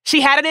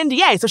 She had an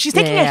NDA, so she's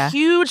taking a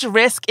huge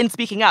risk in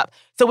speaking up.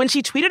 So when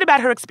she tweeted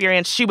about her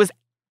experience, she was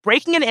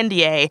breaking an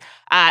NDA,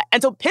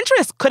 and so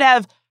Pinterest could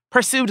have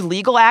pursued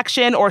legal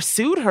action or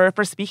sued her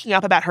for speaking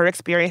up about her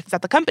experiences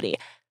at the company.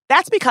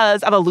 That's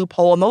because of a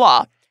loophole in the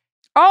law.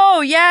 Oh,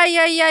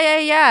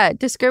 yeah.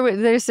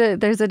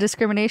 There's a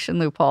discrimination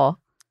loophole.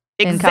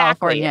 In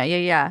California.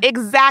 Yeah.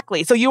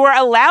 Exactly. So you are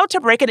allowed to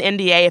break an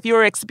NDA if you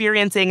are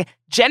experiencing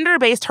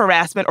gender-based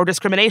harassment or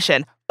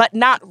discrimination, but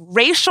not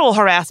racial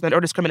harassment or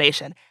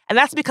discrimination. And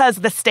that's because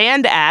the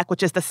STAND Act,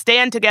 which is the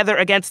Stand Together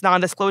Against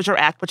Non-Disclosure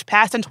Act, which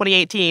passed in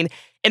 2018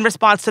 in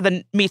response to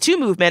the Me Too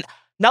movement,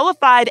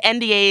 nullified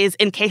NDAs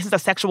in cases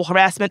of sexual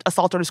harassment,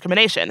 assault, or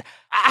discrimination.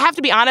 I have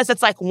to be honest,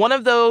 it's like one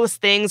of those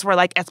things where,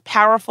 like, as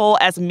powerful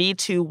as Me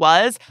Too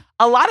was,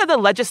 a lot of the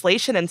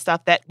legislation and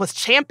stuff that was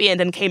championed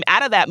and came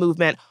out of that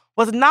movement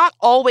was not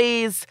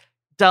always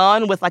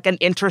done with like an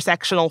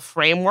intersectional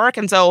framework.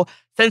 And so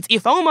since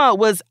Ifeoma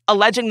was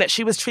alleging that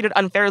she was treated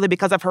unfairly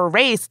because of her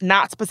race,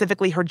 not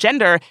specifically her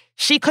gender,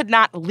 she could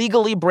not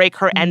legally break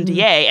her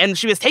NDA. And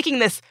she was taking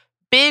this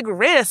big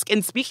risk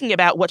in speaking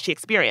about what she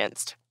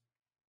experienced.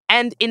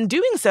 And in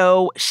doing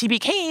so, she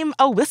became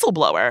a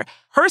whistleblower.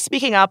 Her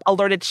speaking up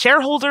alerted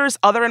shareholders,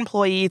 other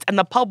employees, and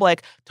the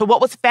public to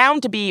what was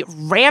found to be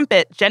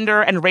rampant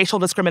gender and racial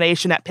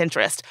discrimination at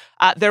Pinterest.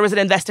 There was an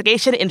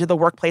investigation into the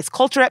workplace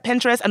culture at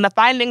Pinterest, and the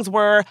findings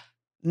were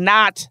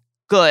not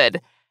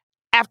good.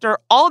 After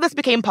all of this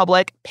became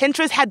public,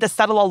 Pinterest had to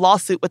settle a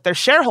lawsuit with their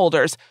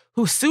shareholders,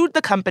 who sued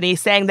the company,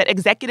 saying that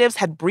executives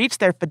had breached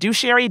their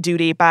fiduciary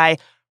duty by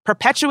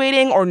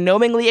perpetuating or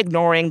knowingly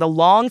ignoring the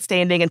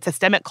long-standing and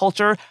systemic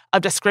culture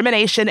of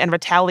discrimination and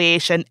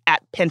retaliation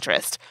at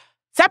Pinterest.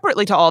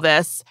 Separately to all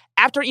this,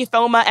 after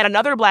Ifeoma and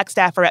another Black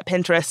staffer at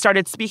Pinterest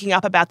started speaking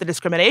up about the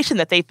discrimination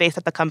that they faced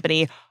at the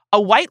company, a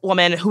white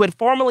woman who had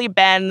formerly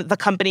been the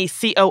company's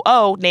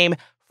COO named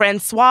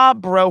Francois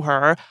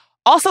Broher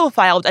also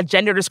filed a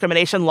gender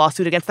discrimination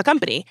lawsuit against the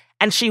company,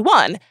 and she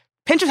won.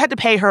 Pinterest had to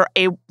pay her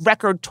a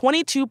record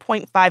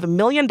 $22.5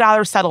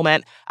 million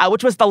settlement,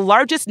 which was the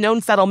largest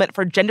known settlement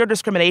for gender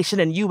discrimination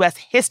in U.S.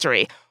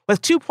 history,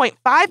 with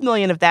 $2.5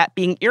 million of that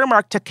being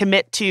earmarked to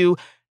commit to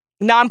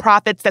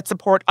nonprofits that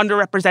support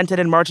underrepresented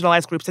and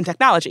marginalized groups in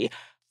technology.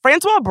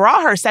 Francois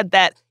Braher said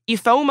that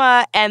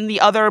Ifeoma and the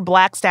other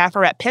Black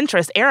staffer at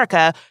Pinterest,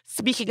 Erica,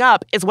 speaking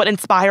up is what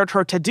inspired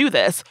her to do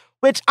this,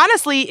 which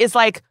honestly is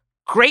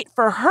great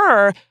for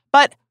her,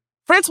 but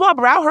Francois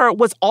Braher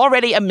was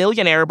already a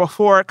millionaire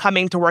before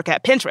coming to work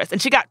at Pinterest,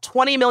 and she got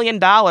 $20 million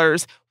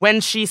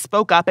when she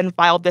spoke up and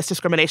filed this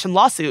discrimination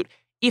lawsuit.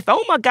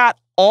 Ifeoma got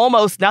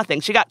almost nothing.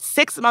 She got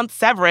 6 months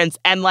severance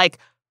and,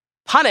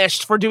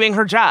 punished for doing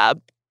her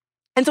job.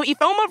 And so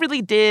Ifeoma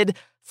really did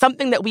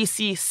something that we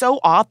see so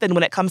often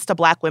when it comes to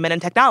Black women in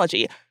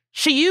technology.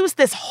 She used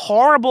this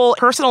horrible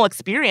personal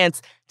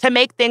experience to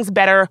make things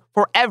better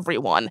for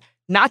everyone,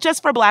 not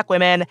just for Black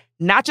women,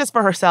 not just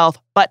for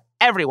herself, but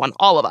everyone,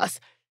 all of us.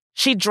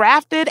 She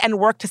drafted and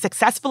worked to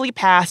successfully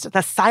pass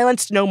the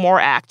Silence No More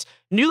Act,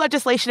 new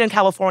legislation in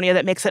California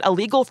that makes it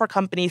illegal for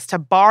companies to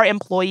bar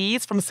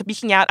employees from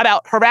speaking out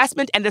about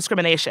harassment and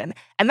discrimination.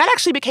 And that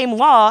actually became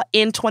law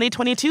in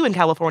 2022 in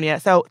California.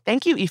 So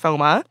thank you,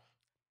 Ifeoma.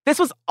 This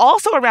was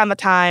also around the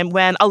time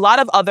when a lot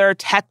of other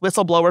tech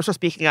whistleblowers were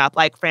speaking up,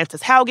 like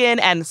Frances Haugen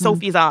and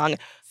Sophie Zhang,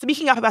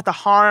 speaking up about the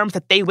harms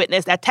that they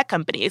witnessed at tech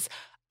companies.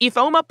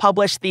 Ifeoma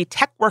published the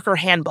Tech Worker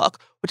Handbook,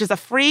 which is a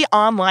free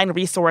online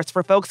resource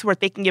for folks who are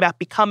thinking about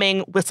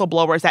becoming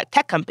whistleblowers at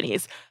tech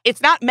companies.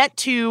 It's not meant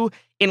to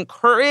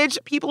encourage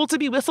people to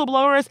be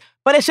whistleblowers,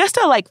 but it's just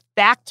a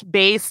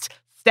fact-based,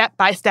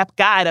 step-by-step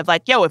guide of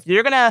if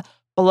you're going to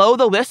blow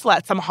the whistle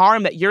at some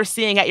harm that you're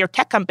seeing at your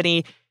tech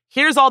company,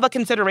 here's all the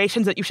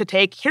considerations that you should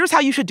take. Here's how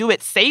you should do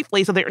it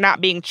safely so that you're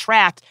not being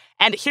tracked.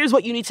 And here's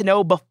what you need to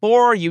know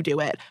before you do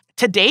it.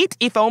 To date,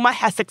 Ifeoma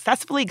has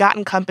successfully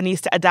gotten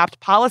companies to adopt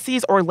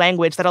policies or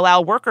language that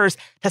allow workers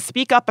to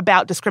speak up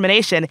about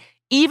discrimination,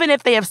 even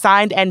if they have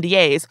signed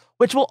NDAs,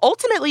 which will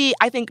ultimately,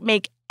 I think,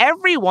 make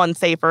everyone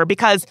safer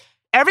because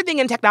everything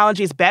in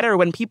technology is better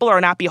when people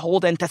are not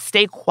beholden to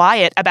stay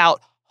quiet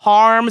about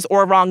harms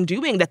or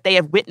wrongdoing that they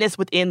have witnessed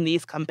within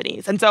these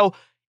companies. And so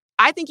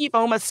I think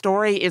Ifeoma's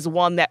story is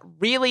one that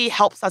really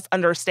helps us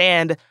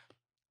understand,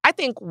 I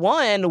think,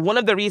 one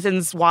of the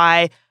reasons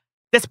why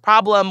this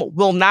problem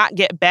will not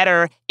get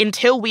better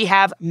until we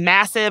have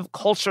massive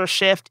culture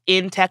shift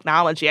in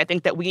technology. I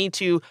think that we need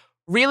to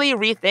really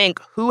rethink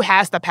who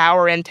has the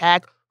power in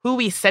tech, who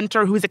we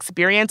center, whose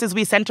experiences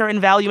we center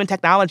in value in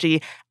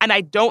technology. And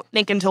I don't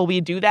think until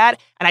we do that,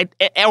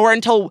 or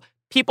until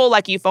people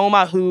like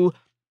Ifeoma who,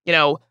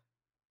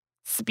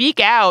 speak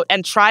out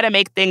and try to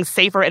make things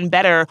safer and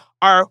better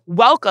are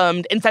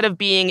welcomed instead of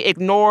being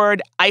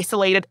ignored,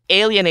 isolated,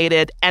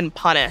 alienated, and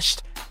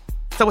punished.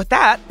 So with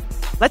that,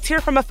 let's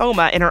hear from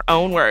Ifeoma in her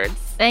own words.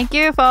 Thank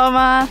you,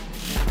 Ifeoma.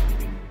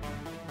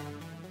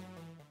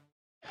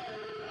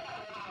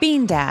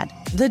 Bean Dad,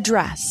 The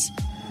Dress,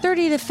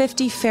 30 to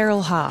 50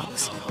 feral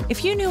hogs.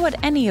 If you knew what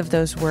any of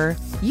those were,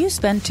 you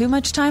spend too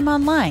much time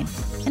online.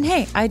 And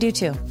hey, I do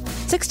too.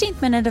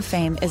 16th Minute of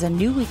Fame is a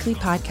new weekly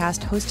podcast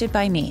hosted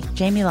by me,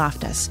 Jamie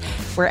Loftus,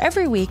 where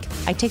every week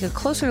I take a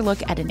closer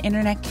look at an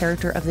internet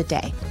character of the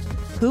day.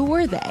 Who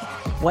were they?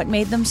 What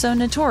made them so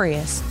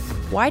notorious?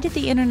 Why did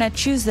the internet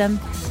choose them?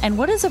 And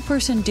what does a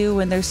person do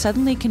when they're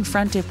suddenly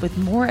confronted with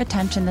more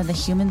attention than the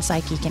human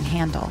psyche can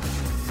handle?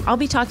 I'll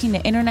be talking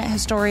to internet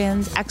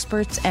historians,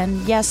 experts,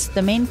 and yes,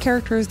 the main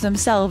characters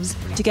themselves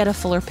to get a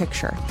fuller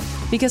picture.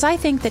 Because I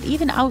think that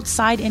even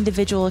outside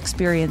individual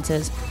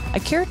experiences, a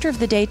character of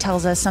the day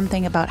tells us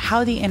something about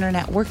how the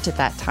internet worked at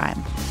that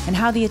time and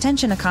how the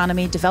attention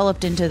economy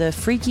developed into the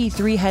freaky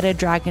three-headed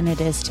dragon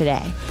it is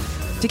today.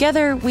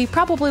 Together, we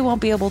probably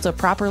won't be able to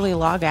properly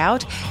log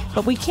out,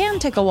 but we can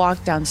take a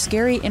walk down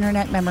scary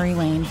internet memory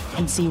lane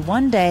and see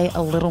one day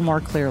a little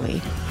more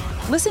clearly.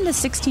 Listen to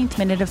 16th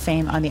Minute of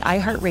Fame on the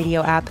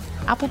iHeartRadio app,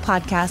 Apple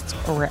Podcasts,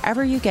 or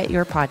wherever you get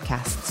your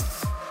podcasts.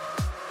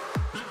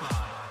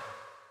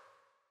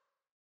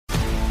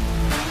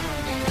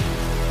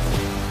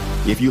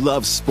 If you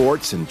love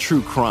sports and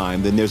true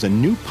crime, then there's a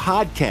new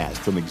podcast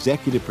from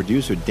executive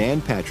producer Dan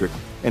Patrick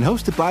and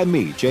hosted by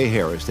me, Jay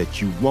Harris,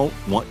 that you won't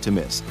want to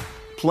miss.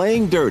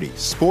 Playing Dirty: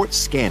 Sports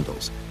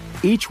Scandals.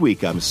 Each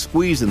week, I'm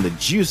squeezing the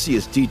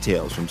juiciest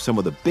details from some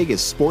of the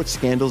biggest sports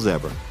scandals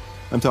ever.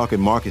 I'm talking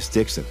Marcus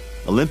Dixon,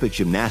 Olympic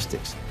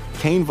gymnastics,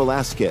 Cain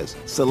Velasquez,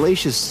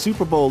 salacious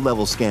Super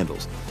Bowl-level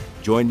scandals.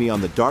 Join me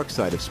on the dark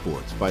side of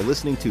sports by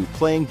listening to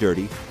Playing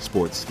Dirty: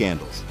 Sports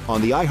Scandals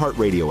on the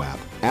iHeartRadio app,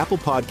 Apple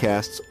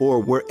Podcasts, or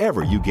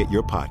wherever you get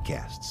your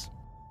podcasts.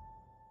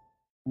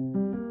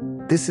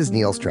 This is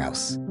Neil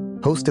Strauss,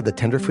 host of the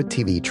Tenderfoot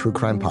TV true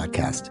crime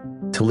podcast,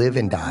 To Live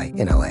and Die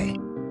in LA.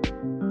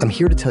 I'm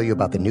here to tell you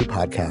about the new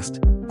podcast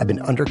I've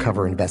been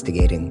undercover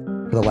investigating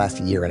for the last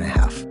year and a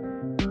half.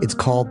 It's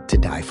called To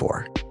Die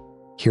For.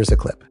 Here's a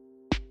clip.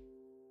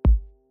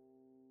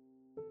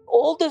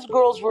 All all these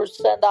girls were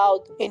sent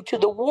out into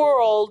the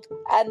world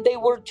and they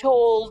were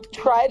told,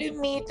 try to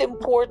meet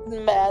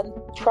important men,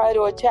 try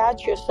to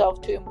attach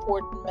yourself to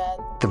important men.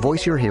 The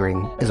voice you're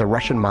hearing is a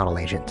Russian model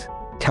agent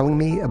telling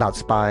me about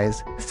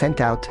spies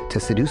sent out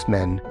to seduce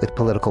men with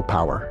political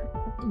power.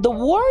 The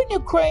war in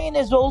Ukraine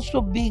is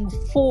also being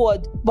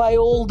fought by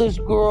all these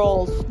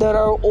girls that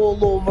are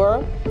all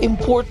over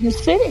important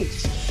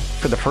cities.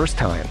 For the first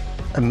time,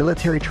 a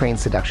military-trained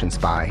seduction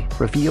spy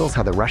reveals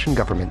how the Russian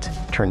government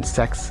turned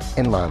sex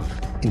and love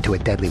into a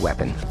deadly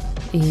weapon.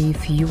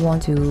 If you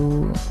want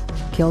to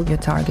kill your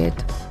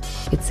target,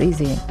 it's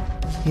easy.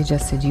 You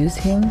just seduce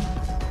him,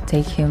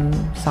 take him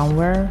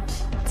somewhere,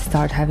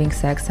 start having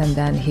sex, and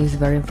then he's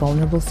very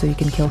vulnerable, so you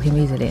can kill him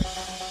easily.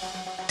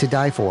 To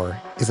Die For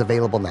is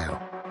available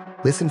now.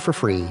 Listen for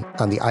free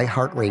on the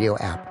iHeartRadio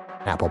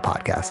app, Apple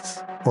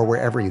Podcasts, or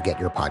wherever you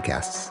get your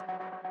podcasts.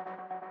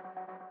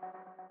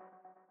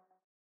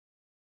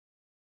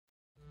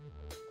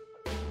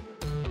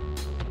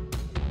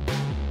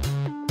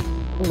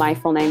 My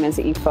full name is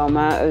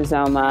Ifeoma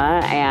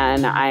Ozoma,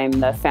 and I'm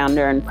the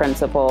founder and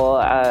principal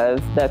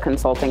of the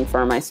consulting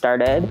firm I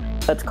started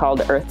that's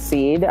called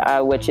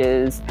Earthseed, which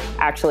is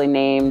actually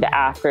named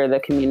after the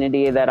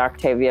community that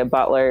Octavia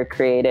Butler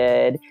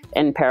created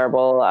in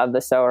Parable of the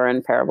Sower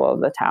and Parable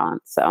of the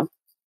Talents. So,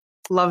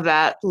 love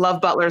that.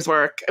 Love Butler's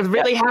work.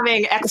 Really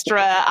having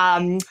extra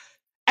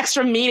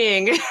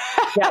meaning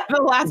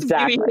the last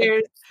few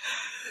years.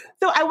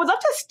 So I would love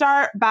to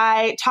start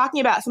by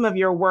talking about some of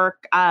your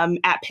work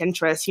at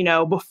Pinterest. You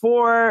know,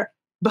 before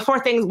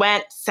things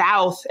went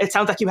south, it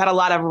sounds like you had a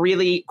lot of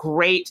really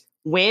great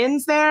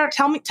wins there.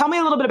 Tell me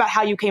a little bit about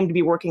how you came to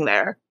be working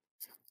there.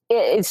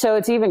 So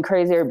it's even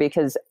crazier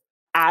because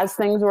as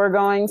things were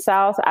going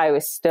south, I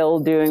was still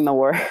doing the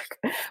work.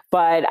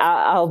 But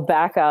I'll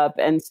back up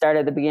and start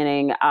at the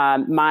beginning.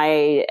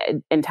 My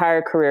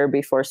entire career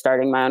before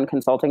starting my own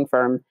consulting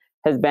firm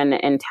has been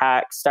in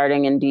tech,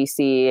 starting in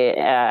DC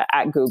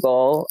at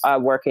Google,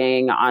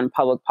 working on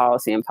public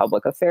policy and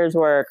public affairs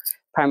work,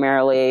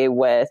 primarily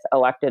with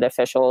elected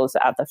officials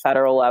at the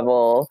federal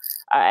level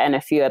and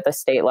a few at the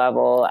state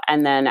level.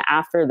 And then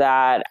after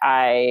that,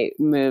 I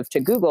moved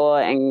to Google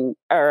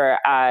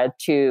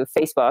to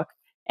Facebook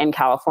in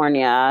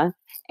California.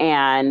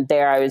 And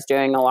there I was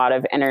doing a lot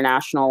of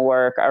international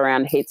work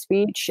around hate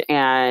speech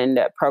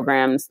and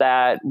programs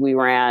that we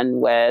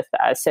ran with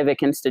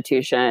civic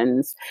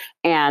institutions.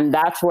 And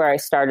that's where I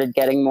started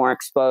getting more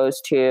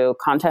exposed to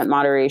content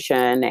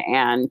moderation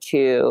and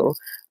to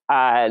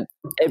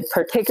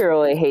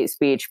particularly hate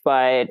speech,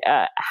 but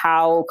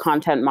how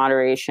content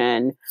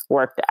moderation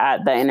worked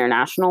at the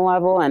international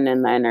level and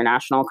in the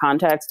international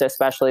context,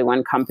 especially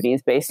when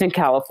companies based in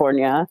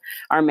California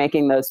are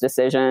making those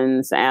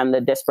decisions and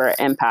the disparate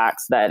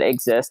impacts that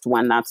exist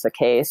when that's the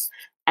case.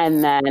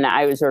 And then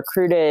I was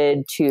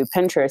recruited to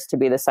Pinterest to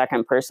be the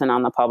second person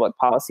on the public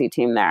policy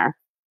team there.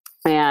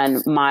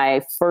 And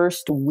my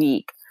first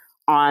week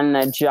on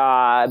the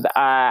job,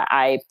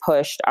 I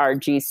pushed our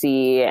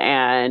GC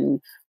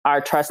and our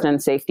trust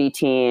and safety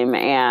team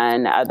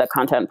and the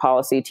content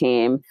policy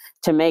team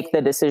to make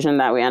the decision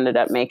that we ended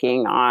up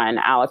making on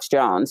Alex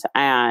Jones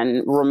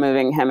and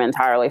removing him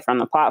entirely from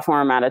the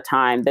platform at a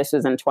time. This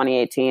was in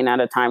 2018, at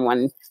a time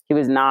when he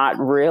was not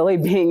really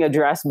being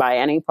addressed by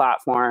any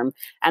platform.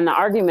 And the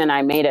argument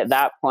I made at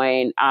that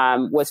point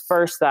was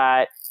first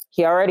that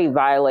he already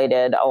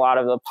violated a lot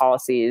of the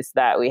policies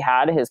that we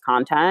had, his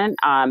content.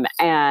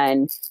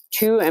 And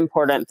two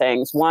important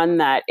things. One,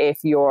 that if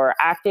you're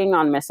acting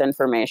on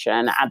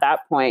misinformation, at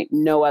that point,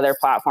 no other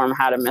platform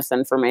had a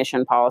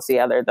misinformation policy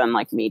other than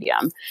like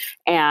Medium.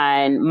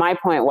 And my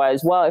point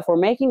was, well, if we're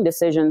making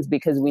decisions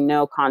because we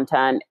know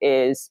content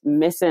is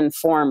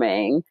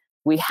misinforming,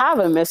 we have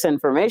a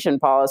misinformation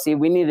policy.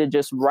 We need to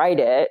just write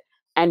it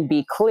and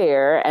be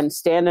clear and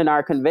stand in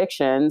our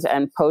convictions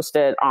and post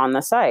it on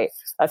the site.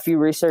 A few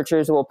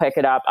researchers will pick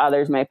it up.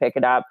 Others may pick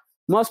it up.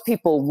 Most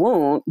people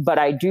won't, but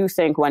I do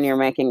think when you're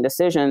making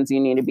decisions, you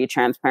need to be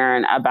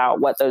transparent about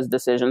what those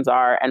decisions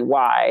are and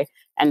why.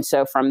 And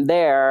so from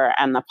there,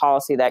 and the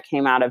policy that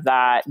came out of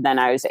that, then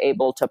I was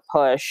able to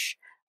push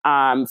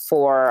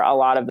for a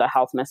lot of the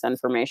health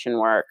misinformation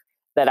work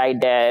that I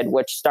did,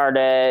 which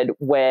started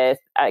with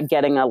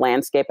getting a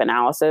landscape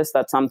analysis.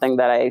 That's something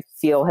that I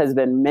feel has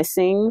been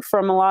missing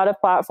from a lot of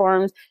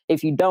platforms.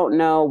 If you don't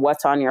know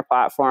what's on your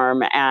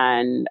platform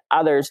and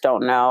others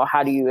don't know,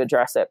 how do you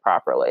address it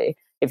properly?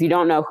 If you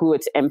don't know who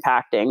it's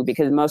impacting,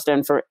 because most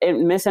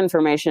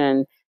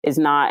misinformation is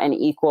not an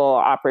equal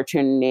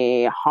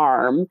opportunity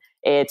harm.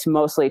 It's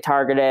mostly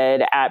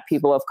targeted at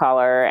people of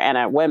color and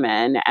at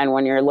women. And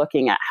when you're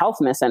looking at health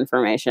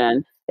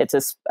misinformation, it's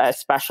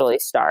especially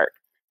stark.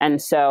 And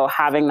so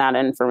having that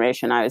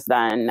information, I was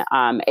then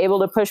able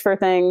to push for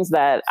things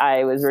that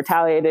I was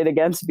retaliated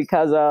against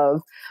because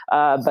of,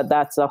 but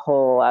that's a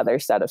whole other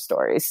set of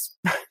stories.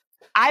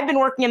 I've been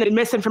working in the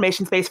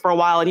misinformation space for a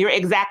while, and you're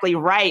exactly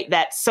right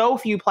that so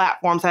few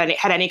platforms had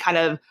any kind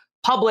of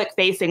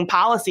public-facing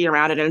policy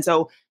around it. And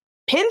so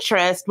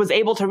Pinterest was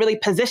able to really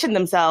position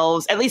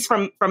themselves, at least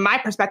from my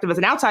perspective as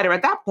an outsider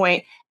at that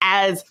point,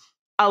 as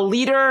a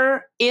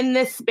leader in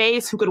this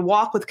space who could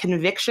walk with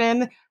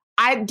conviction.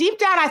 Deep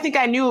down, I think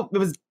I knew there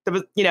was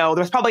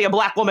probably a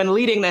Black woman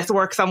leading this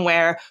work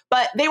somewhere,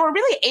 but they were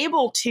really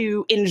able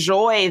to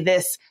enjoy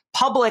this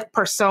public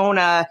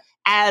persona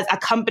as a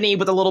company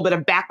with a little bit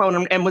of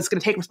backbone and was going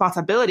to take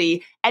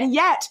responsibility. And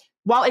yet,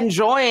 while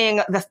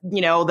enjoying that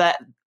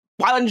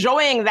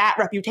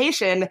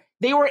reputation,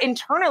 they were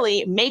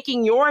internally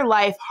making your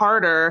life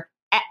harder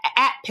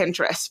at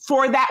Pinterest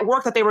for that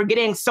work that they were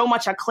getting so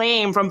much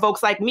acclaim from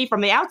folks like me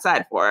from the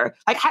outside for.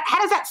 Like,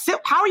 how does that sit?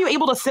 How are you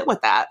able to sit with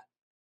that?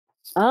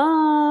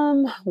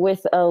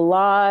 With a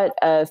lot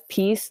of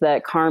peace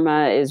that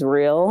karma is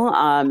real,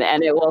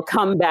 and it will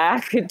come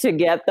back to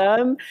get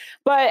them.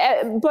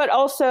 But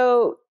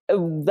also,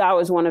 that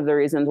was one of the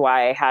reasons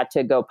why I had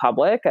to go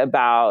public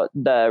about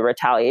the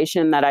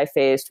retaliation that I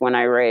faced when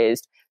I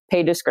raised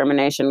pay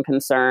discrimination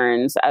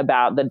concerns,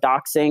 about the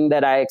doxing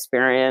that I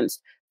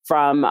experienced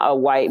from a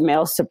white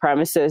male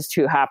supremacist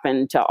who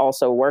happened to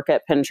also work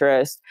at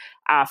Pinterest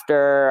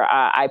after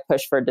I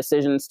pushed for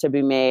decisions to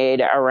be made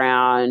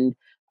around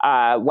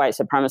white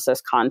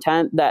supremacist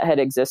content that had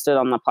existed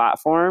on the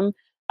platform.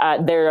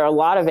 There are a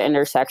lot of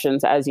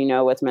intersections, as you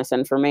know, with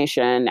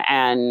misinformation.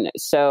 And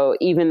so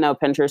even though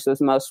Pinterest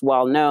was most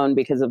well known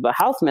because of the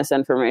health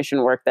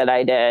misinformation work that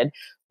I did,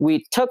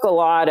 we took a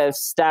lot of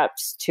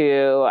steps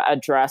to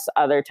address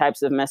other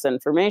types of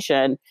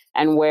misinformation.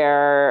 And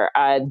where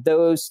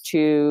those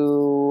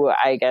two,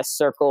 I guess,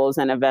 circles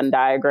in a Venn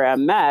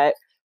diagram met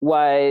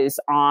was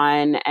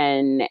on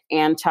an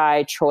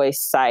anti-choice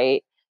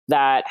site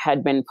that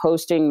had been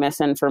posting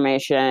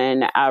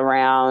misinformation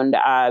around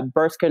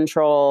birth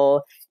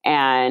control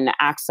and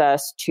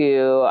access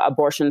to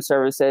abortion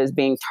services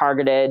being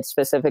targeted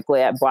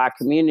specifically at Black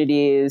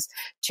communities,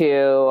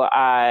 to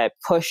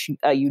push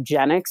a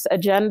eugenics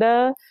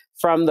agenda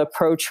from the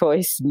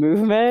pro-choice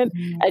movement.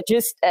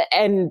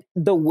 And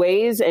the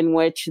ways in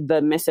which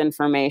the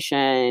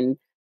misinformation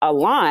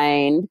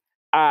aligned,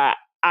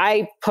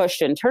 I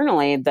pushed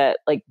internally that,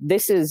 like,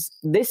 this is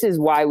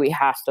why we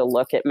have to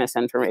look at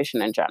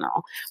misinformation in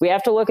general. We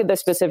have to look at the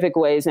specific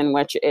ways in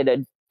which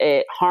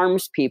it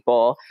harms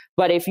people.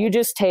 But if you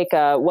just take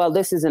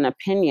this is an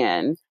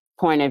opinion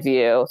point of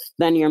view,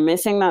 then you're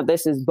missing that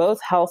this is both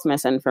health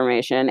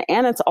misinformation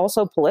and it's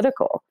also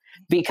political,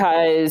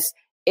 because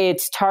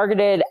it's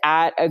targeted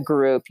at a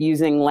group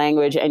using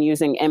language and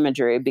using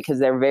imagery, because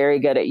they're very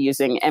good at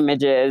using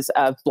images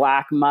of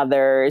Black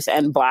mothers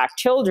and Black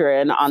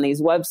children on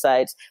these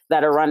websites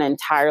that are run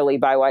entirely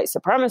by white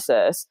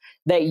supremacists,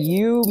 that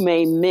you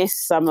may miss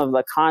some of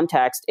the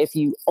context if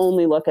you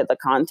only look at the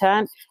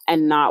content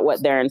and not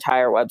what their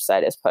entire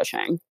website is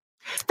pushing.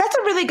 That's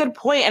a really good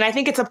point. And I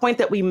think it's a point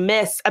that we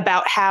miss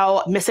about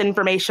how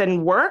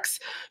misinformation works,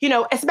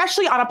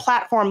 especially on a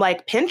platform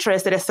like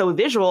Pinterest that is so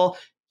visual.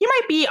 You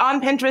might be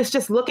on Pinterest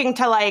just looking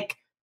to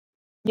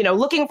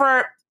looking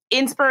for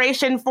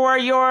inspiration for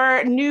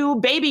your new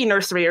baby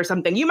nursery or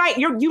something.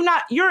 Users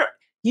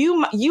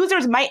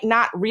might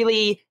not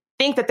really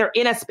think that they're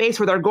in a space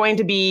where they're going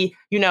to be,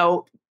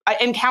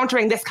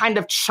 encountering this kind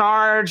of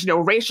charged,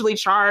 racially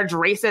charged,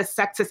 racist,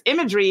 sexist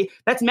imagery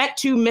that's meant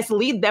to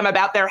mislead them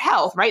about their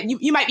health, right?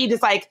 You might be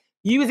just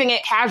using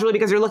it casually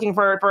because you're looking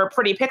for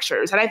pretty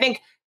pictures. And I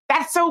think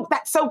that's so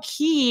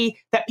key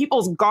that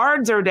people's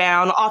guards are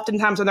down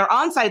oftentimes when they're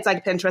on sites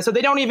like Pinterest. So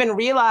they don't even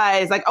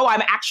realize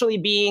I'm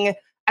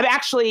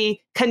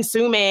actually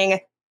consuming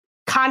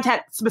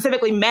content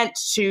specifically meant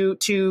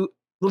to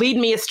lead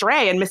me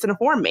astray and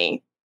misinform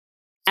me.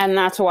 And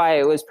that's why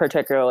it was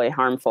particularly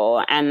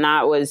harmful. And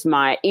that was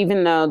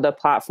even though the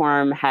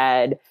platform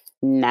had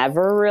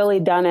never really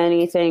done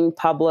anything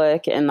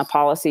public in the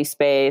policy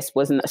space,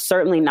 was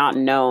certainly not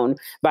known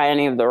by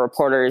any of the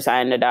reporters I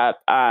ended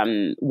up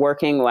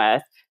working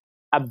with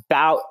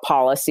about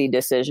policy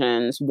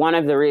decisions. One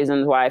of the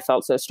reasons why I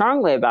felt so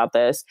strongly about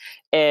this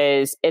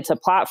is it's a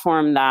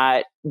platform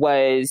that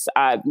was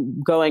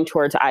going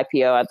towards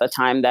IPO at the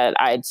time that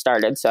I had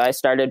started. So I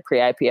started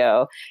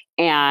pre-IPO.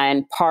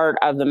 And part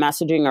of the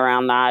messaging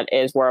around that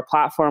is we're a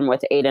platform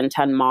with 8 in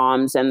 10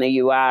 moms in the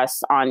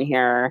US on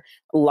here.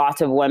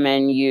 Lots of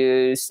women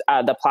use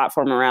the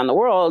platform around the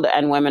world,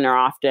 and women are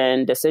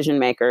often decision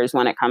makers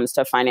when it comes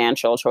to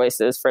financial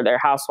choices for their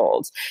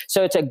households.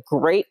 So it's a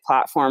great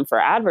platform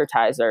for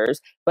advertisers.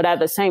 But at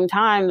the same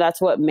time,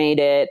 that's what made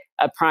it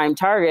a prime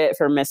target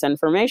for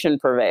misinformation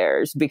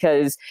purveyors,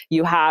 because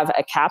you have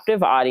a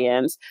captive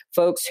audience,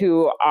 folks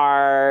who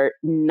are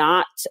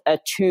not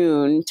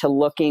attuned to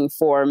looking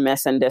for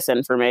mis and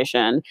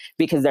disinformation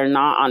because they're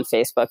not on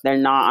Facebook, they're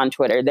not on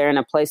Twitter, they're in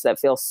a place that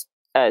feels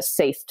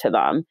safe to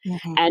them.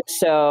 Mm-hmm. And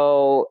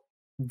so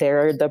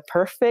they're the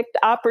perfect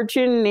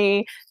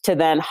opportunity to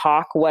then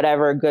hawk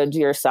whatever goods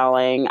you're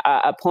selling.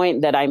 A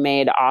point that I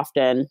made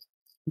often,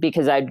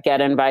 because I'd get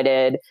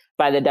invited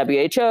by the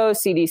WHO,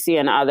 CDC,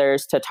 and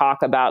others to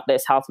talk about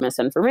this health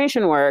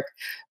misinformation work,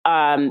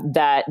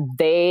 that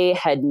they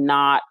had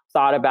not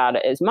thought about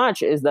it as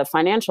much, is the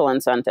financial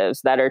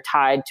incentives that are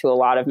tied to a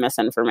lot of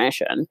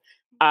misinformation.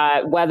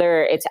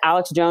 whether it's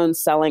Alex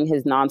Jones selling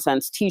his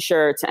nonsense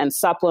t-shirts and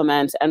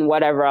supplements and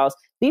whatever else.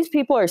 These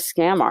people are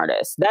scam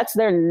artists. That's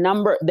their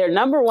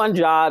number one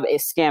job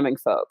is scamming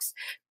folks.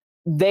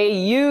 They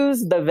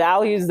use the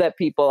values that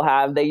people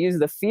have. They use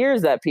the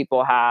fears that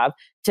people have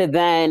to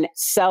then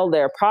sell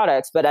their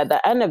products. But at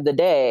the end of the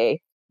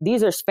day,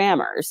 these are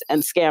spammers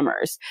and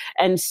scammers.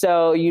 And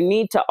so you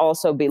need to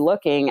also be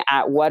looking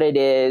at what it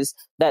is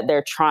that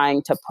they're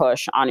trying to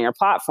push on your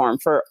platform.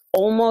 For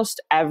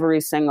almost every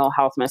single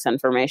health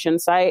misinformation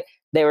site,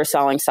 they were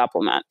selling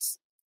supplements.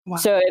 Wow.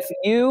 So if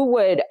you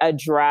would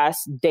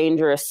address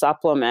dangerous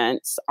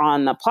supplements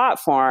on the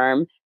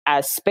platform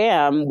as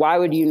spam, why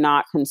would you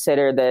not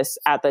consider this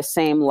at the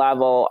same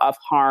level of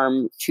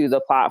harm to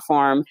the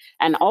platform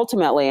and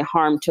ultimately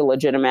harm to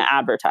legitimate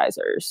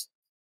advertisers?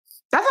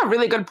 That's a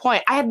really good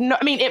point.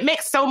 It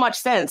makes so much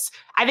sense.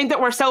 I think that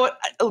we're so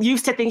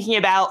used to thinking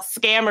about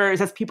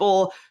scammers as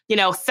people,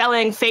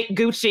 selling fake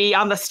Gucci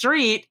on the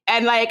street.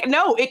 And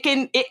no,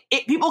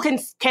 people can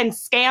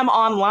scam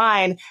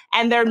online,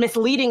 and they're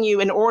misleading you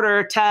in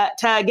order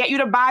to get you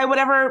to buy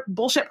whatever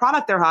bullshit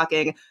product they're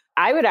hawking.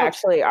 I would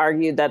actually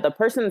argue that the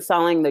person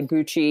selling the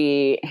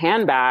Gucci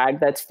handbag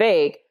that's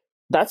fake,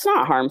 that's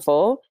not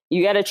harmful.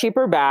 You get a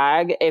cheaper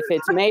bag. If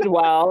it's made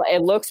well,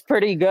 it looks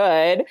pretty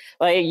good.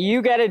 Like,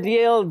 you get a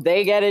deal,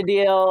 they get a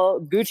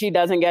deal. Gucci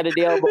doesn't get a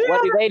deal, but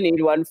what do they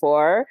need one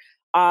for?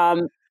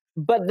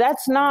 But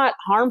that's not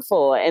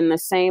harmful in the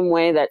same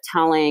way that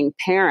telling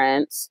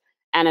parents,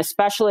 and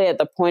especially at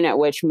the point at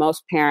which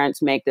most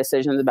parents make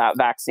decisions about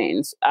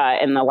vaccines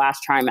in the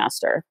last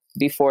trimester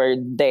before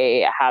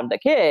they have the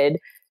kid,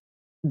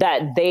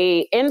 that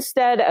they,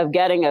 instead of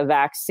getting a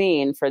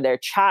vaccine for their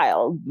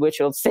child,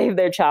 which will save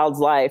their child's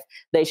life,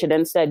 they should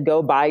instead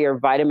go buy your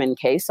vitamin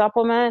K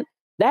supplement.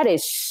 That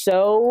is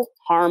so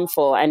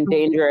harmful and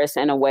dangerous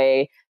in a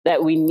way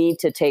that we need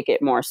to take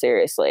it more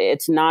seriously.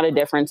 It's not a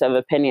difference of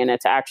opinion.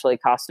 It's actually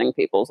costing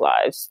people's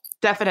lives.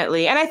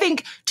 Definitely. And I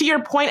think to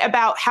your point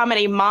about how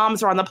many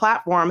moms are on the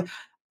platform,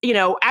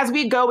 as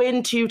we go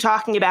into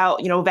talking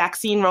about,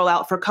 vaccine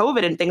rollout for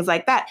COVID and things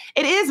like that,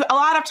 it is a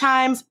lot of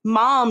times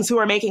moms who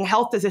are making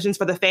health decisions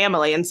for the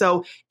family. And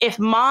so if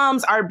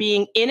moms are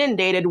being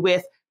inundated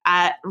with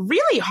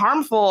really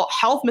harmful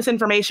health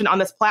misinformation on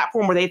this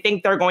platform where they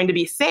think they're going to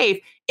be safe,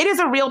 it is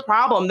a real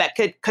problem that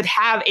could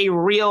have a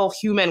real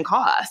human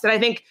cost. And I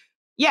think,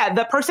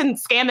 the person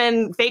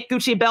scamming fake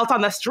Gucci belt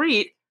on the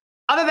street,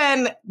 other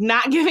than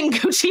not giving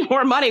Gucci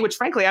more money, which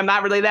frankly, I'm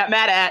not really that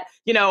mad at,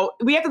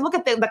 we have to look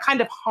at the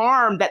kind of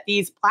harm that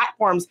these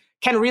platforms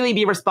can really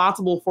be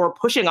responsible for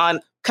pushing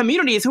on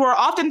communities who are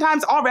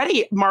oftentimes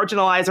already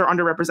marginalized or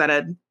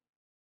underrepresented.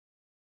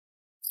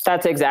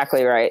 That's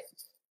exactly right.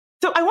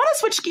 So I want to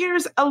switch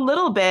gears a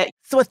little bit.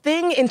 So a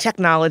thing in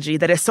technology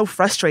that is so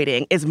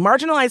frustrating is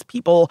marginalized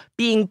people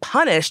being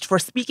punished for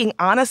speaking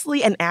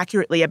honestly and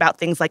accurately about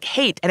things like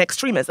hate and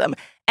extremism.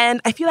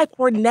 And I feel like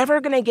we're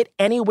never going to get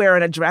anywhere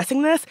in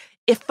addressing this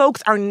if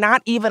folks are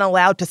not even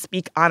allowed to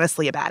speak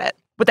honestly about it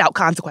without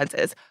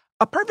consequences.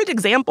 A perfect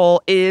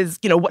example is,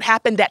 what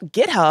happened at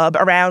GitHub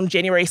around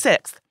January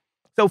 6th.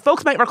 So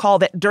folks might recall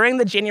that during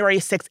the January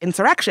 6th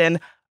insurrection,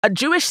 a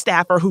Jewish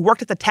staffer who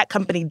worked at the tech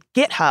company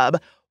GitHub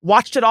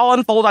watched it all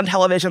unfold on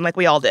television like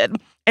we all did.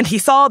 And he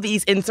saw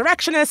these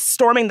insurrectionists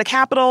storming the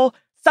Capitol,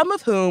 some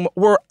of whom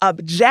were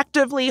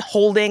objectively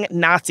holding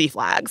Nazi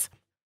flags.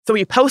 So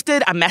he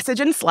posted a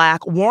message in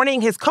Slack warning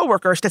his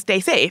coworkers to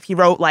stay safe. He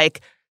wrote,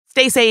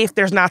 stay safe,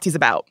 there's Nazis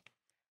about.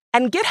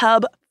 And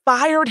GitHub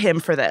fired him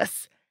for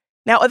this.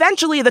 Now,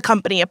 eventually, the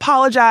company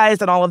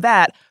apologized and all of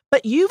that,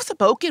 but you've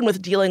spoken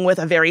with dealing with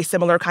a very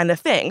similar kind of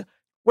thing,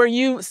 where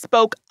you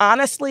spoke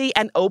honestly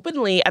and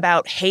openly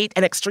about hate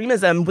and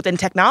extremism within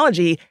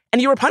technology,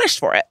 and you were punished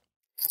for it.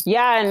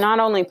 Yeah, and not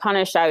only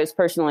punished, I was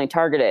personally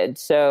targeted.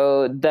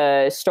 So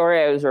the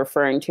story I was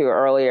referring to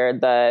earlier,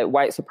 the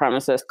white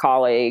supremacist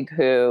colleague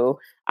who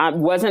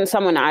wasn't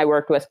someone I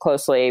worked with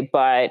closely,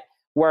 but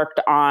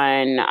worked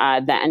on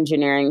the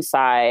engineering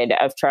side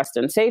of trust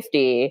and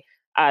safety,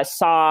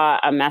 saw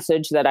a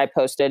message that I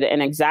posted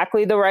in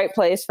exactly the right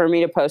place for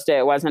me to post it.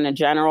 It wasn't a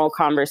general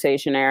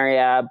conversation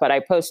area, but I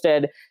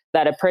posted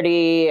that a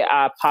pretty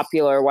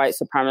popular white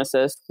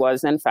supremacist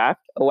was, in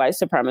fact, a white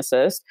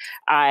supremacist.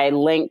 I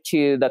linked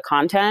to the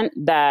content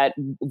that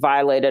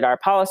violated our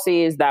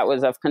policies that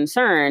was of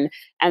concern.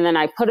 And then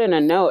I put in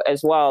a note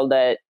as well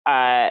that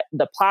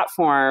the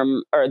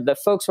platform or the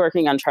folks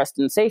working on trust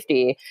and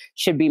safety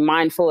should be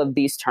mindful of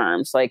these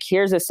terms. Like,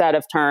 here's a set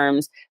of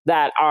terms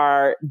that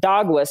are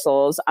dog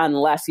whistles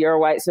unless you're a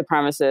white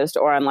supremacist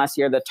or unless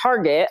you're the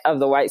target of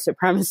the white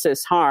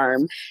supremacist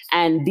harm.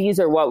 And these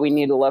are what we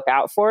need to look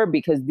out for,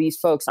 because these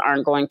folks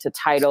aren't going to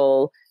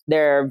title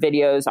their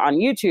videos on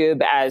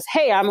YouTube as,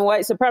 hey, I'm a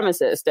white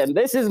supremacist and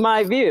this is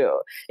my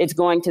view. It's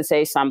going to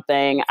say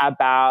something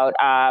about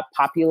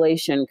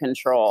population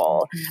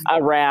control,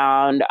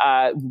 around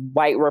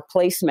white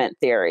replacement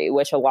theory,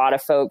 which a lot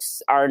of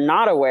folks are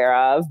not aware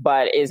of,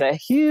 but is a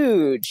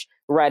huge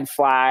red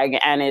flag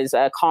and is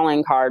a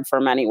calling card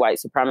for many white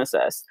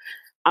supremacists.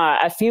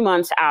 a few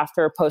months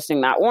after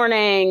posting that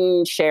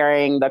warning,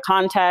 sharing the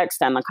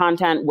context and the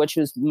content, which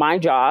was my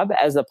job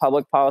as a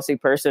public policy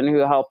person who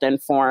helped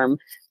inform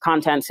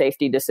content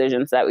safety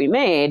decisions that we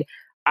made,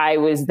 I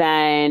was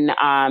then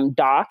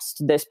doxxed.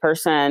 This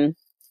person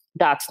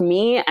doxxed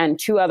me and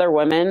two other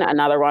women,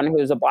 another one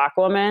who's a Black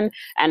woman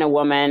and a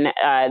woman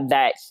a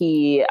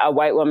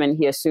white woman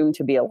he assumed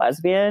to be a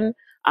lesbian.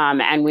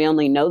 And we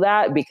only know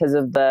that because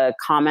of the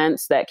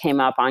comments that came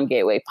up on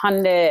Gateway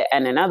Pundit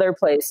and in other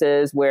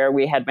places where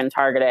we had been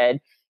targeted.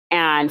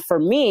 And for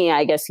me,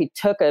 I guess he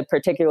took a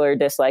particular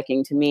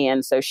disliking to me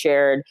and so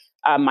shared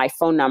my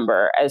phone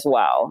number as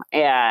well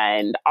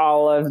and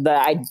all of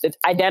the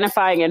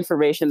identifying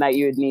information that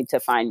you would need to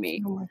find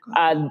me.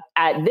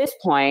 At this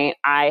point,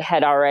 I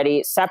had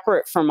already,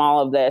 separate from all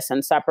of this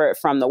and separate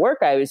from the work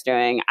I was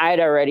doing, I had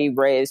already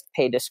raised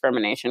pay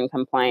discrimination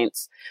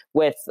complaints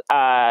with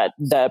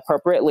the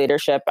appropriate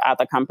leadership at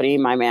the company,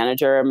 my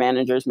manager,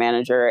 manager's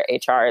manager,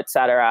 HR, et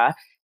cetera,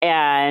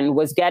 and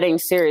was getting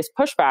serious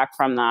pushback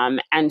from them.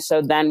 And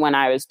so then when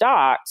I was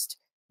doxxed,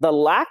 the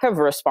lack of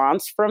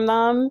response from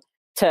them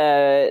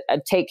to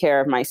take care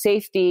of my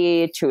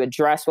safety, to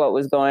address what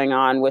was going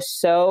on was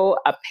so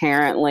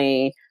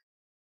apparently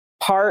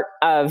part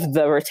of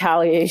the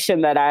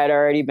retaliation that I had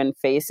already been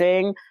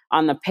facing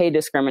on the pay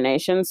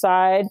discrimination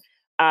side,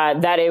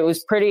 that it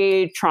was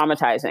pretty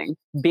traumatizing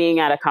being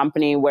at a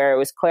company where it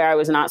was clear I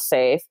was not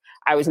safe.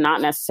 I was not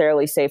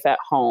necessarily safe at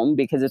home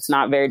because it's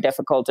not very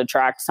difficult to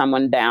track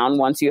someone down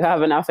once you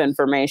have enough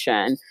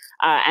information,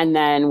 and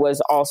then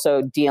was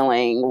also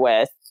dealing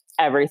with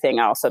everything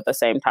else at the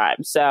same time.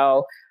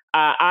 So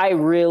I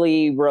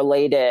really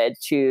related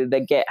to the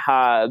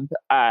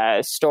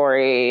GitHub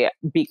story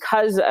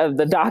because of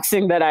the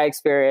doxing that I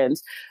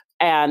experienced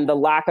and the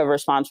lack of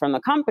response from the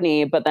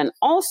company. But then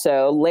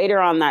also later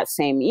on that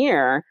same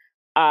year,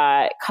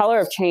 Color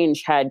of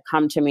Change had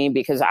come to me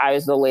because I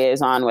was the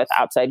liaison with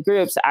outside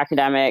groups,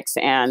 academics,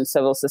 and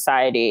civil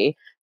society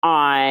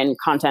on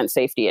content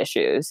safety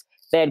issues.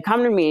 They had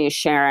come to me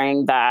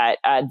sharing that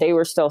they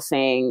were still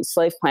seeing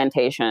slave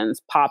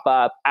plantations pop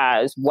up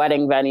as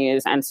wedding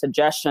venues and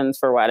suggestions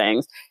for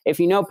weddings. If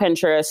you know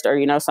Pinterest or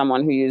you know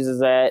someone who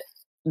uses it,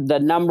 the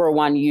number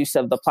one use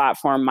of the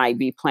platform might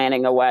be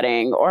planning a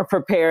wedding or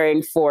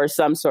preparing for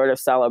some sort of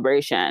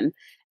celebration.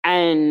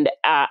 And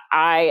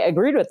I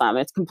agreed with them.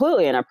 It's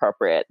completely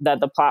inappropriate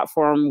that the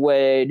platform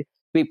would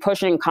be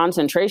pushing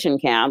concentration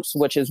camps,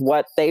 which is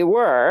what they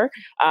were,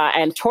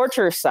 and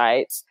torture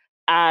sites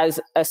as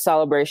a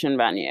celebration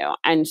venue.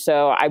 And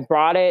so I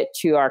brought it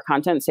to our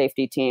content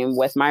safety team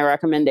with my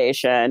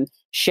recommendation,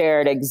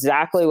 shared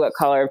exactly what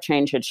Color of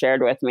Change had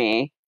shared with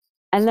me.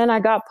 And then I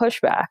got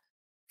pushback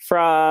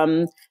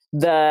from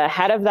the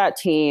head of that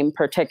team,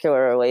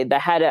 particularly the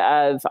head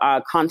of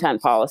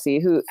content policy,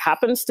 who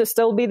happens to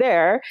still be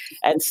there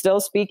and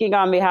still speaking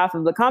on behalf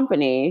of the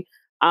company.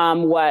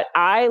 What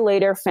I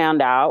later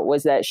found out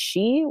was that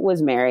she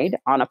was married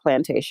on a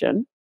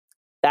plantation.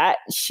 That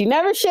she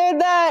never shared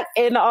that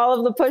in all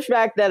of the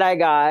pushback that I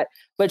got,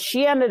 but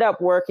she ended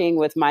up working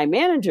with my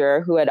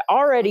manager who had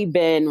already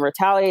been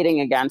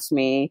retaliating against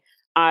me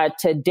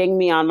to ding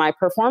me on my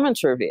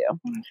performance review.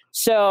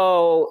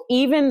 So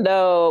even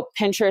though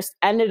Pinterest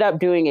ended up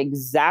doing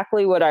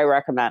exactly what I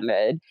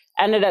recommended,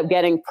 ended up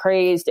getting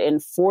praised in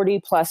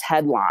 40 plus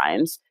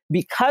headlines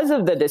because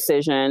of the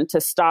decision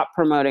to stop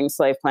promoting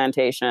slave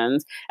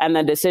plantations and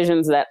the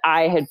decisions that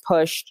I had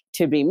pushed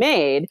to be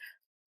made,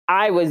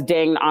 I was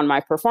dinged on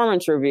my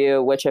performance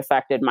review, which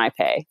affected my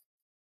pay.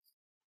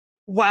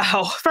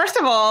 Wow. First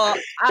of all,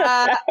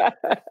 the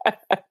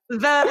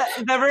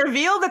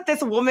reveal that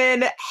this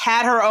woman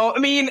had her own, I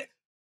mean,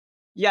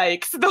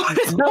 yikes. The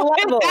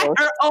levels. Had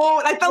her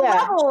own, like the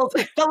levels,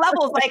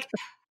 like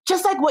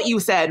just like what you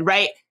said,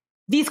 right?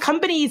 These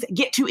companies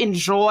get to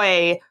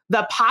enjoy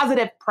the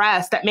positive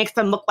press that makes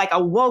them look like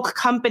a woke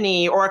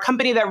company or a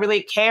company that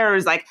really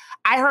cares. Like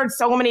I heard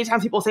so many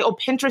times people say, oh,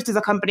 Pinterest is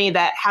a company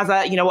that has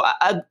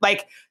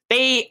like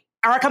they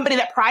are a company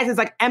that prizes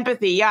like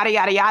empathy, yada,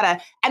 yada, yada.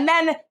 And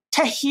then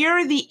to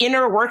hear the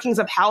inner workings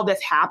of how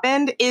this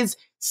happened it's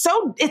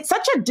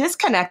such a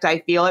disconnect, I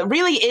feel. It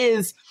really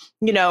is,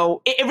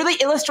 it really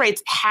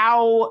illustrates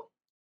how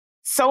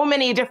so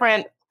many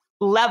different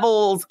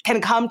levels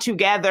can come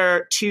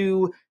together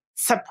to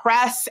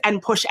suppress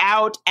and push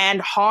out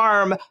and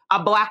harm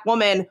a Black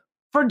woman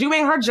for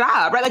doing her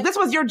job, right? Like this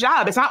was your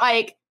job. It's not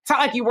like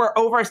you were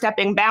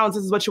overstepping bounds.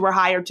 This is what you were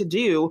hired to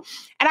do.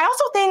 And I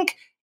also think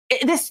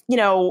this,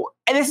 and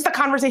this is a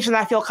conversation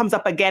that I feel comes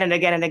up again and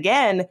again and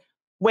again,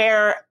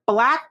 where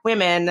Black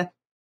women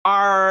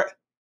are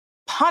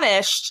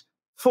punished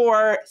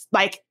for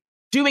like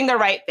doing the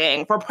right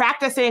thing, for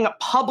practicing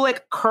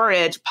public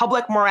courage,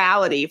 public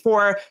morality,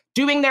 for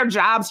doing their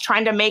jobs,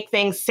 trying to make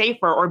things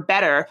safer or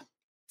better.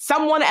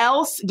 Someone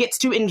else gets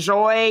to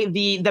enjoy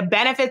the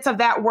benefits of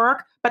that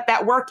work, but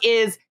that work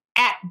is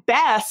at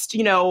best,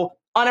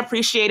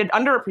 unappreciated,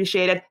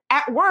 underappreciated,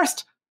 at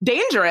worst,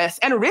 dangerous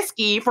and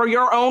risky for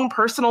your own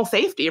personal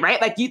safety,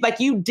 right? Like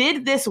you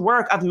did this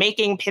work of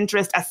making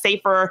Pinterest a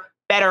safer,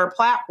 better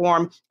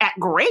platform at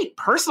great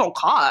personal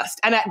cost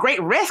and at great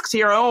risk to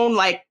your own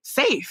like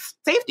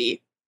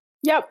safety.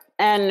 Yep.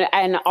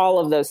 And all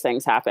of those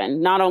things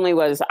happened. Not only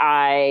was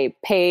I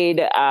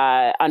paid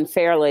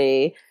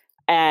unfairly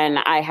and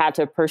I had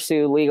to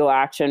pursue legal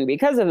action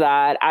because of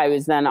that, I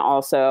was then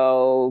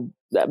also,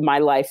 my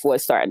life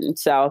was threatened.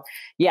 So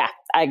yeah,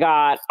 I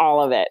got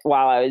all of it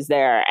while I was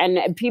there.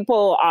 And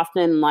people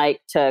often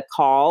like to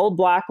call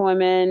Black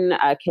women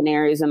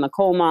canaries in the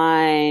coal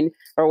mine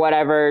or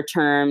whatever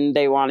term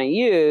they want to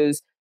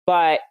use.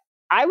 But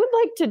I would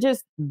like to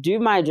just do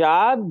my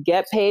job,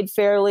 get paid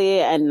fairly,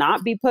 and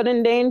not be put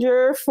in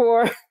danger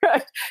for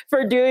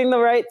for doing the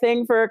right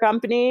thing for a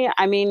company.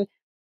 I mean,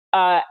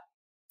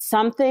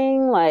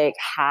 something like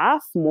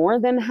more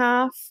than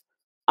half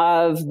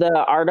of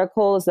the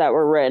articles that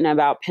were written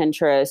about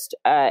Pinterest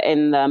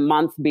in the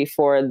month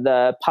before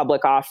the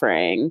public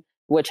offering,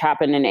 which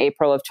happened in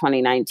April of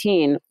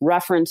 2019,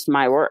 referenced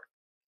my work.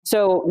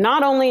 So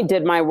not only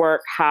did my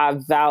work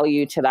have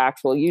value to the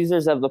actual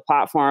users of the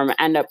platform,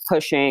 end up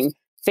pushing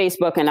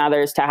Facebook and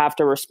others to have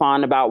to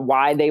respond about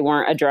why they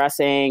weren't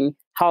addressing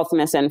health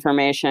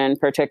misinformation,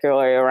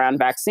 particularly around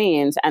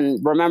vaccines. And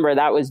remember,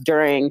 that was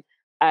during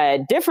a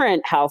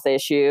different health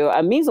issue,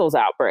 a measles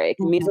outbreak,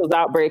 measles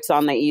outbreaks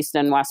on the East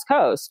and West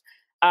Coast.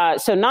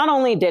 So not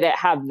only did it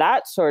have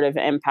that sort of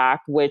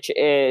impact, which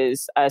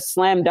is a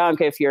slam dunk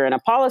if you're in a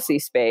policy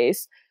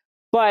space,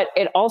 but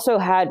it also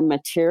had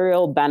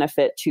material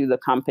benefit to the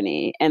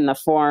company in the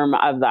form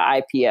of the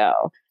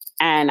IPO.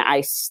 And I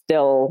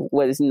still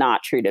was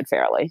not treated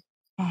fairly.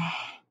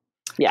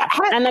 Yeah.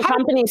 And the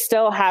company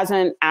still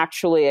hasn't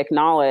actually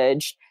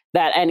acknowledged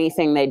that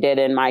anything they did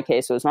in my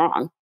case was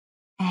wrong.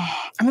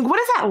 I mean, what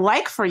is that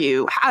like for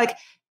you? Like,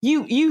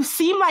 you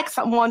seem like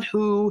someone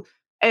who,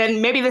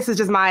 and maybe this is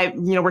just my,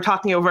 we're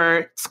talking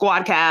over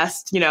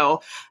Squadcast,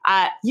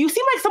 you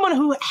seem like someone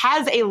who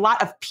has a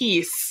lot of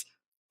peace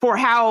for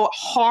how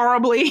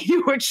horribly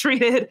you were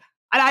treated.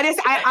 And I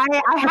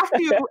have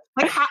to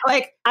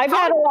I've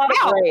had a lot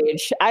of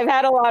rage. I've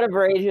had a lot of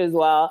rage as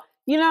well.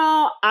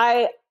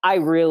 I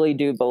really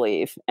do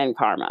believe in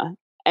karma.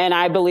 And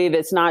I believe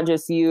it's not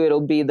just you,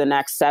 it'll be the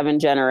next 7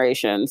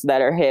 generations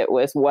that are hit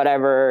with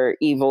whatever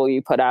evil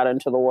you put out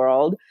into the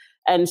world.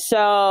 And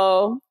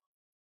so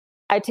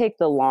I take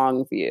the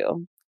long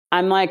view.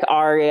 I'm like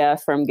Arya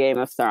from Game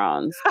of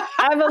Thrones. I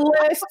have a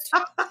list.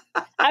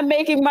 I'm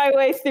making my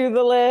way through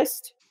the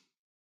list,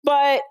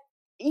 but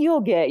you'll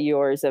get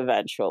yours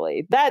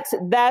eventually.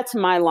 That's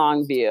my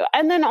long view.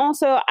 And then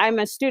also, I'm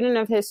a student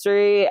of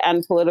history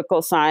and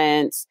political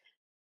science.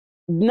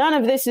 None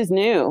of this is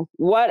new.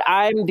 What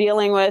I'm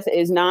dealing with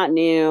is not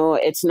new.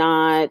 It's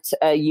not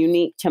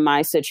unique to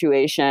my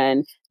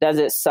situation. Does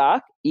it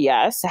suck?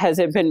 Yes. Has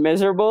it been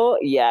miserable?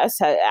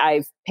 Yes.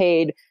 I've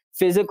paid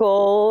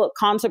physical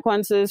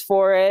consequences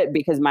for it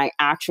because my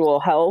actual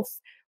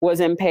health was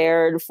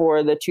impaired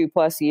for the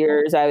 2+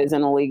 years I was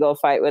in a legal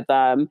fight with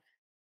them.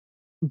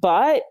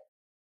 But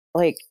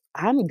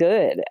I'm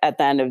good at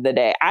the end of the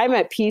day. I'm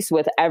at peace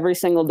with every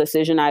single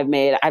decision I've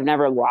made. I've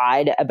never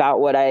lied about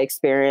what I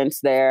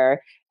experienced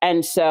there.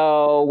 And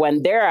so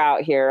when they're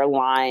out here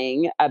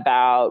lying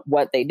about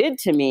what they did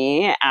to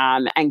me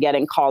and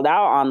getting called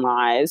out on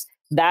lies,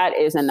 that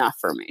is enough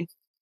for me.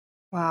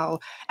 Wow.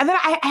 And then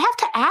I have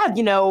to add,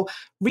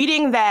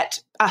 reading that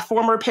a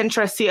former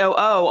Pinterest COO,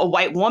 a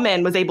white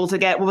woman, was able to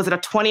get, a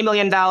 $20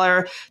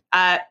 million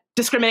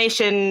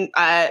discrimination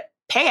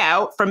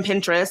payout from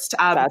Pinterest.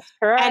 That's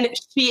correct. And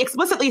she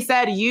explicitly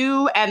said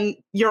you and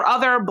your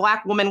other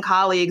Black woman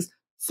colleagues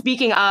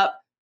speaking up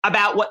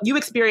about what you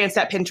experienced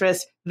at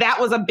Pinterest,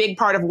 that was a big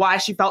part of why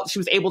she felt she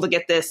was able to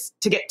get this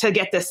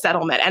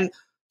settlement. And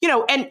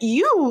and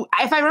you,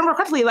 if I remember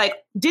correctly,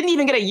 didn't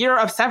even get a year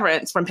of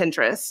severance from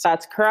Pinterest.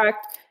 That's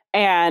correct.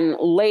 And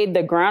laid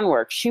the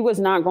groundwork. She was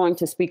not going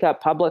to speak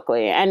up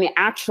publicly. And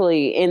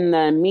actually, in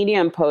the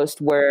Medium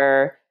post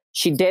where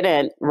she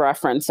didn't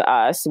reference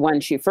us when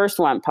she first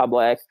went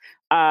public,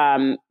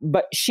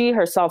 but she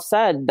herself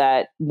said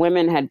that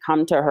women had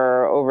come to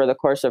her over the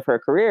course of her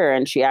career,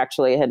 and she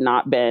actually had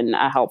not been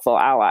a helpful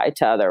ally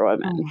to other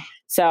women.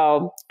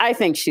 So I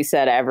think she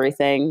said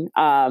everything.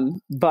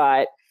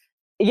 But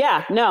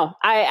yeah, no,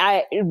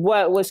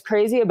 what was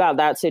crazy about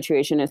that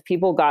situation is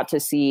people got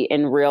to see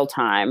in real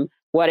time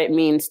what it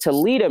means to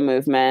lead a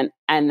movement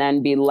and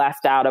then be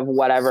left out of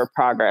whatever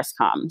progress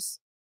comes.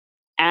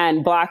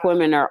 And Black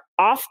women are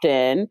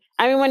often,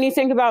 when you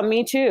think about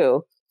Me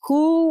Too,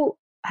 who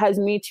has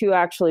Me Too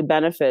actually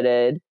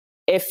benefited,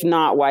 if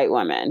not white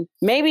women?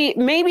 Maybe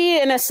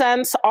in a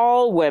sense,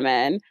 all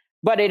women,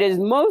 but it has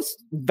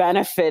most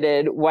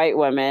benefited white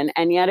women.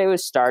 And yet it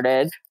was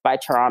started by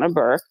Tarana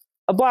Burke,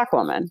 a Black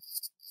woman.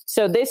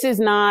 So it's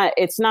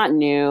not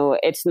new.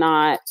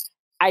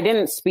 I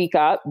didn't speak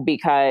up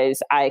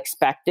because I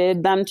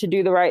expected them to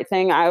do the right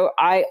thing.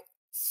 I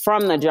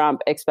from the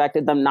jump,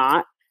 expected them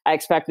not. I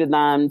expected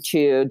them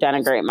to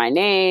denigrate my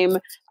name,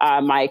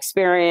 my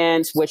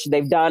experience, which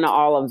they've done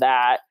all of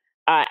that,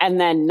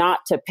 and then not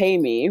to pay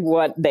me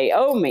what they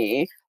owe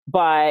me.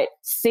 But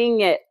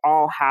seeing it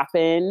all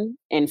happen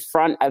in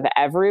front of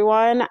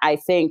everyone, I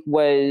think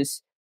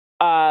was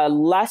a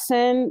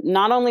lesson,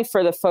 not only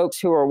for the folks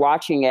who were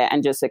watching it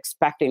and just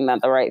expecting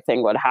that the right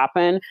thing would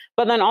happen,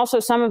 but then also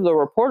some of the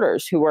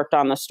reporters who worked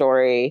on the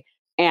story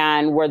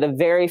and were the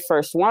very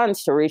first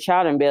ones to reach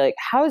out and be like,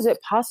 how is it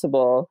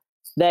possible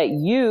that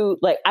you,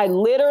 like, I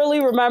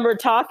literally remember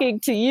talking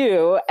to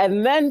you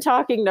and then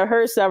talking to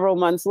her several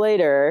months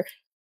later.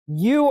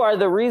 You are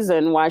the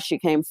reason why she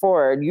came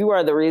forward. You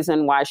are the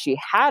reason why she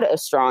had a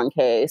strong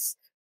case.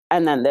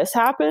 And then this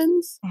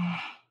happens.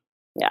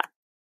 Yeah.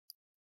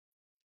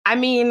 I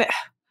mean,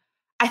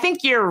 I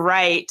think you're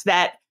right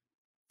that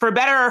for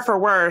better or for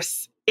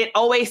worse, it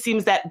always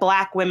seems that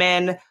Black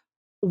women,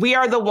 we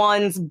are the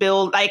ones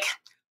building,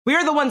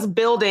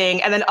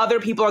 and then other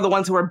people are the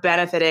ones who are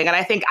benefiting. And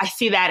I think I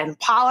see that in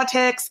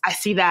politics. I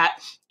see that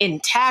in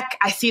tech.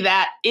 I see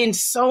that in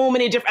so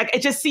many different,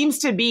 it just seems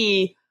to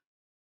be,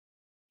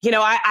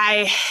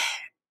 I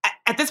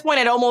at this point,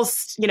 it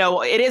almost,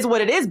 it is what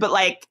it is, but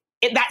like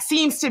that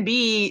seems to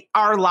be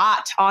our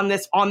lot on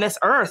this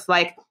earth,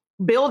 like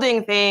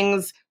building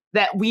things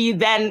that we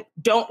then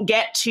don't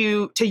get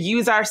to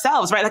use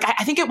ourselves, right? Like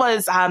I think it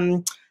was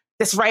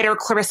this writer,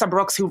 Clarissa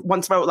Brooks, who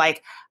once wrote,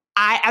 like,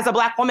 as a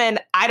Black woman,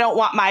 I don't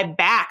want my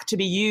back to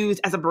be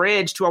used as a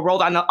bridge to a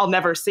world I'll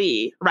never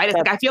see, right? It's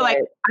like, I feel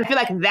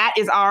like that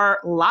is our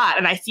lot.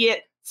 And I see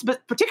it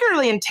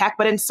particularly in tech,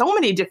 but in so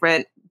many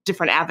different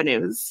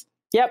avenues.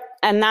 Yep.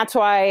 And that's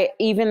why,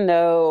 even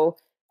though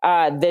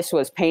this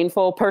was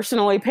painful,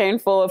 personally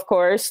painful, of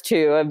course,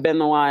 to have been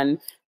the one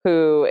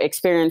who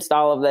experienced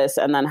all of this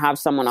and then have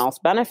someone else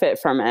benefit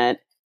from it,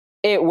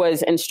 it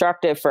was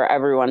instructive for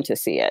everyone to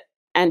see it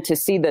and to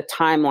see the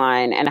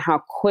timeline and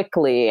how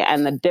quickly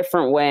and the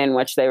different way in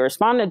which they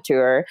responded to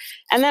her.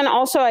 And then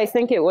also, I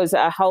think it was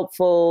a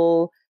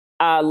helpful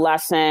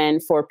lesson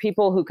for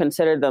people who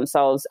considered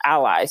themselves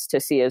allies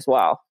to see as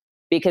well,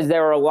 because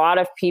there were a lot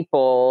of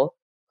people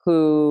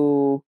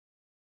who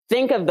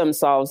think of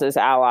themselves as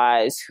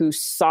allies who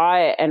saw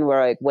it and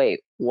were like, wait,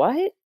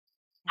 what?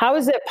 How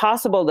is it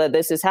possible that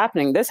this is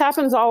happening? This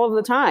happens all of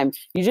the time.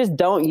 You just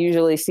don't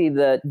usually see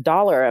the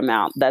dollar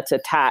amount that's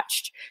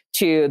attached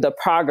to the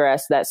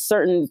progress that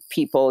certain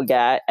people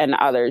get and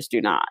others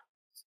do not.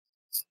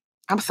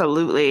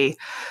 Absolutely.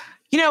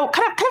 Kind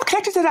of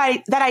connected to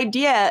that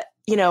idea,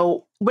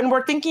 when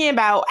we're thinking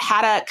about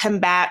how to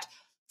combat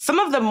some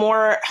of the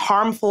more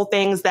harmful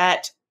things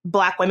that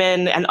Black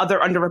women and other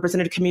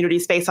underrepresented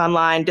communities face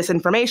online,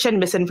 disinformation,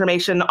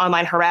 misinformation,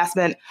 online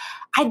harassment,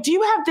 I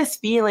do have this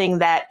feeling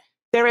that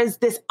there is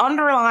this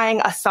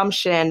underlying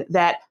assumption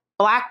that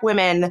Black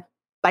women,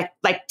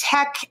 like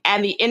tech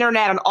and the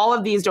internet and all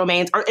of these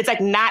domains, it's like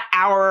not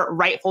our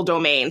rightful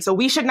domain. So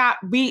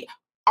we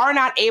are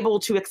not able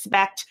to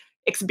expect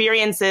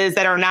experiences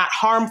that are not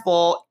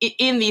harmful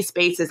in these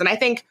spaces. And I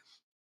think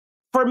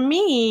for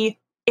me,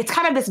 it's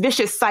kind of this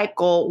vicious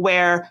cycle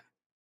where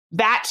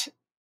that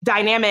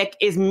dynamic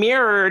is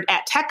mirrored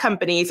at tech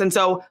companies. And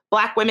so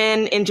Black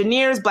women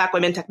engineers, Black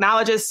women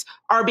technologists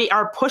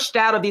are pushed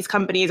out of these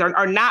companies,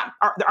 are not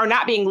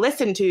being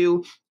listened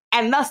to.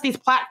 And thus these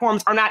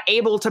platforms are not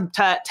able to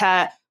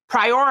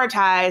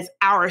prioritize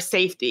our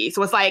safety.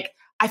 So it's like,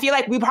 I feel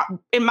like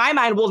in my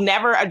mind, we'll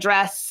never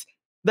address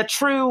the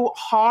true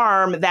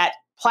harm that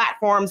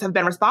platforms have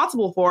been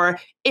responsible for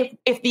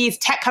if these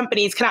tech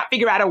companies cannot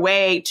figure out a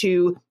way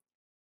to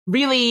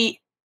really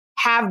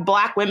have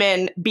Black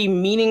women be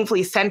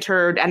meaningfully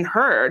centered and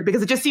heard,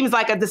 because it just seems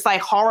like this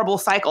horrible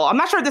cycle. I'm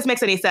not sure if this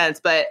makes any sense,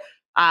 but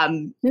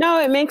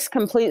no, it makes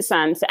complete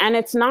sense. And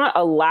it's not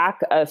a lack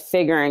of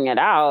figuring it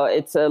out.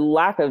 It's a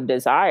lack of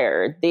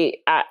desire.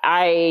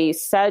 I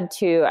said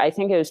I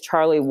think it was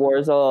Charlie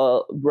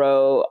Warzel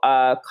wrote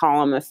a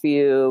column a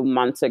few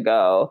months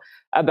ago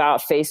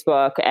about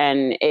Facebook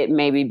and it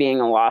maybe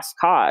being a lost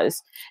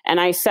cause. And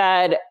I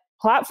said,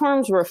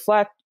 platforms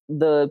reflect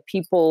the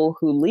people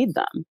who lead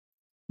them.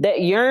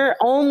 That you're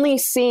only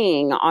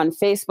seeing on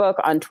Facebook,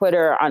 on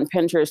Twitter, on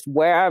Pinterest,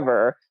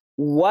 wherever,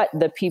 what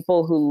the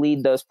people who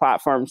lead those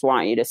platforms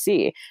want you to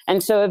see.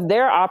 And so if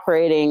they're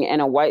operating in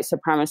a white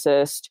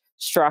supremacist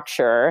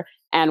structure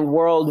and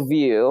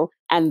worldview,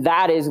 and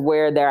that is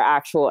where their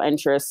actual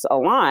interests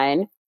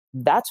align,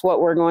 that's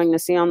what we're going to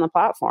see on the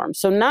platform.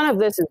 So none of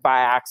this is by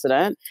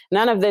accident.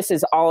 None of this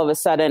is all of a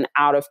sudden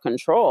out of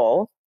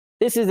control.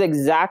 This is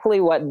exactly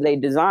what they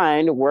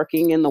designed,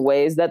 working in the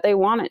ways that they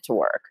want it to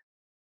work.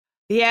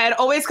 Yeah, it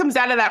always comes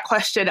down to that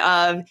question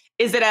of,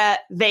 is it a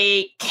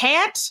they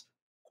can't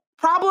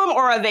problem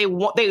or a they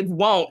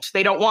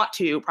don't want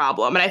to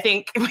problem? And I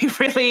think we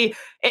really,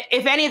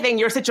 if anything,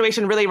 your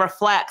situation really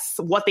reflects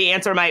what the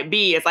answer might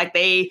be. It's like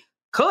they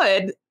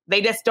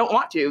just don't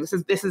want to.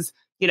 This is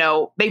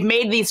they've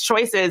made these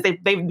choices.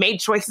 They've made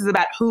choices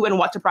about who and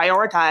what to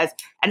prioritize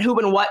and who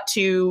and what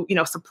to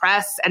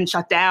suppress and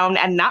shut down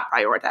and not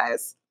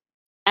prioritize.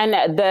 And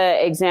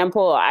the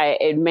example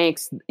it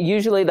makes,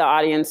 usually the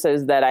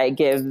audiences that I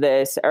give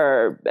this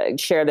or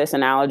share this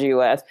analogy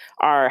with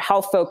are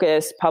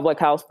health-focused public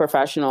health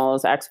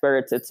professionals,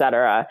 experts, et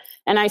cetera.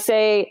 And I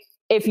say,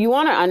 if you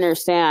want to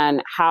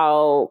understand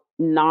how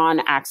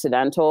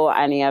non-accidental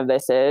any of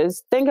this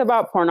is, think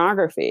about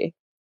pornography.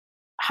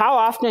 How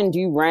often do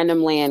you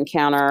randomly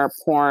encounter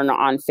porn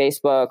on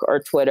Facebook or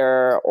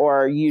Twitter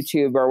or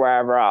YouTube or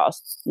wherever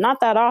else? Not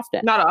that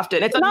often. Not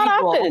often. It's not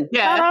unusual. often.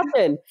 Yeah. Not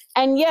often.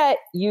 And yet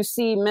you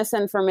see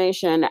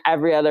misinformation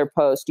every other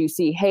post. You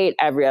see hate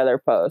every other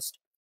post.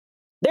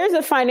 There's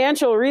a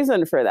financial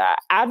reason for that.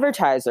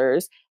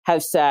 Advertisers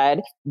have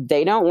said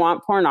they don't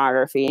want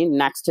pornography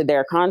next to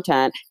their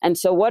content. And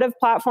so what have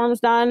platforms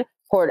done?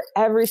 Poured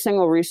every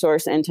single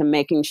resource into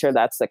making sure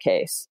that's the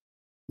case.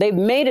 They've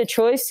made a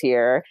choice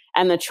here,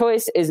 and the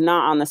choice is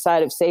not on the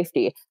side of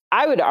safety.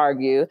 I would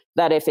argue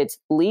that if it's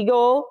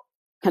legal,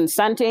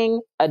 consenting,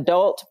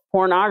 adult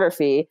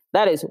pornography,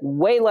 that is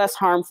way less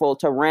harmful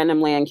to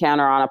randomly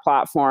encounter on a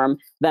platform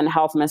than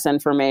health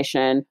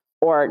misinformation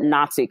or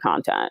Nazi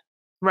content.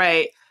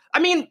 Right. I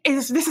mean,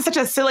 this is such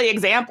a silly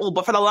example,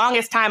 but for the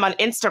longest time on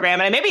Instagram,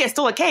 and maybe it's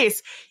still a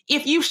case,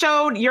 if you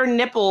showed your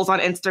nipples on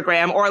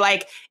Instagram, or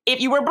like if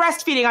you were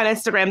breastfeeding on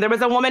Instagram, there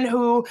was a woman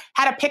who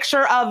had a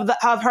picture of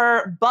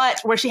her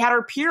butt where she had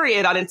her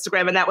period on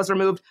Instagram, and that was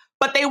removed.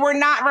 But they were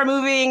not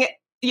removing,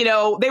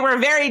 they were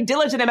very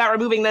diligent about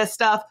removing this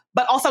stuff,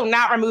 but also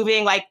not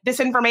removing like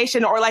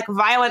disinformation or like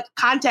violent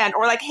content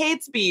or like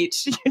hate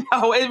speech.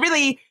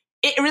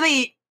 It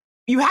really,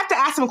 you have to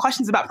ask some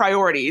questions about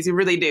priorities. You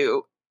really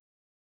do.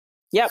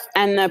 Yep.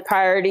 And the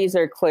priorities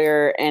are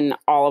clear in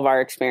all of our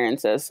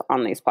experiences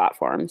on these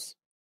platforms.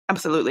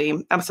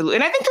 Absolutely. Absolutely.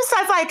 And I think just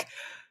as like,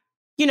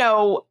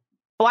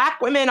 Black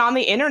women on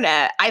the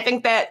internet,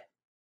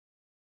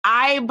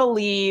 I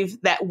believe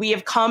that we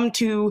have come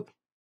to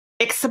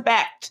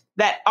expect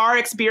that our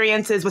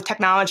experiences with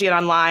technology and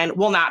online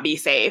will not be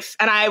safe.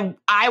 And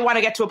I want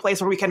to get to a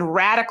place where we can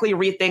radically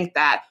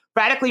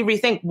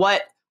rethink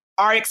what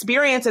our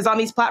experiences on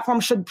these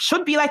platforms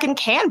should be like and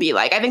can be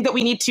like. I think that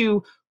we need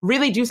to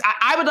really do.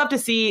 I would love to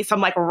see some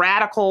like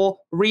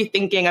radical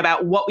rethinking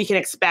about what we can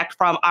expect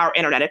from our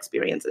internet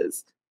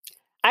experiences.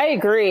 I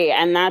agree.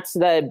 And that's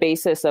the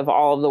basis of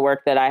all of the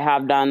work that I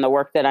have done, the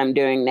work that I'm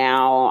doing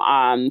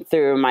now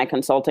through my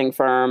consulting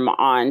firm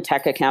on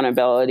tech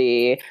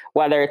accountability,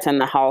 whether it's in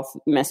the health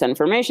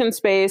misinformation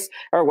space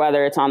or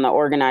whether it's on the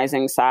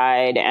organizing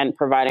side and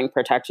providing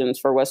protections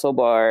for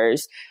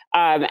whistleblowers.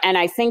 And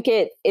I think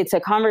it's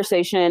a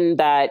conversation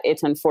that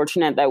it's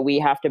unfortunate that we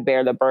have to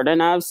bear the burden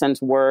of,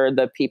 since we're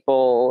the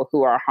people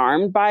who are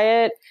harmed by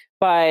it.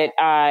 But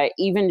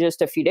even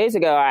just a few days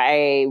ago,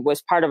 I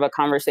was part of a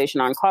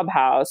conversation on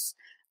Clubhouse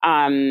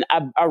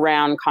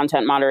around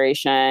content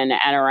moderation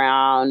and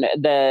around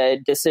the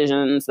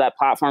decisions that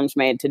platforms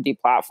made to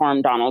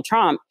deplatform Donald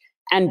Trump.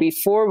 And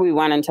before we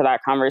went into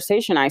that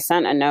conversation, I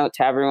sent a note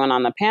to everyone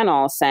on the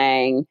panel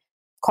saying,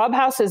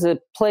 Clubhouse is a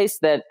place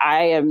that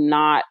I am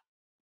not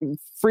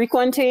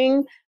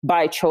frequenting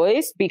by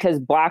choice because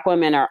Black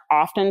women are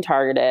often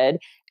targeted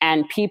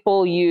and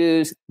people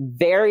use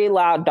very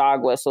loud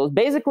dog whistles,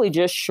 basically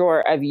just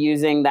short of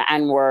using the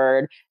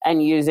N-word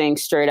and using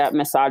straight up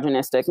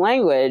misogynistic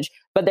language.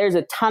 But there's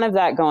a ton of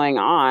that going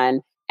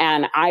on.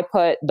 And I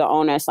put the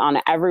onus on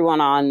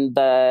everyone on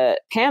the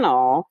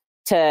panel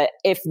to,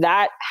 if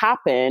that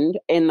happened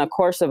in the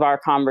course of our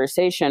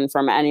conversation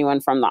from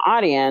anyone from the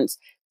audience,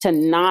 to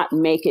not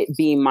make it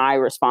be my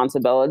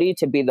responsibility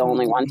to be the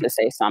only one to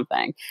say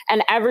something.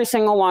 And every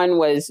single one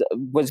was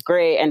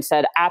great and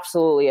said,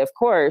 absolutely, of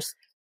course.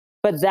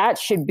 But that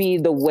should be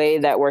the way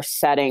that we're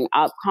setting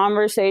up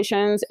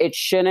conversations. It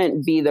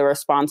shouldn't be the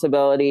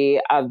responsibility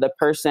of the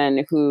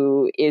person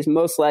who is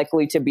most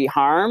likely to be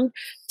harmed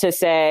to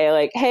say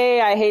like,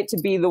 hey, I hate to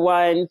be the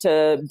one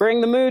to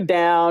bring the mood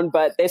down,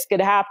 but this could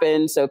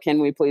happen. So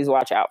can we please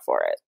watch out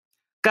for it?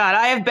 God,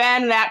 I have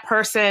been that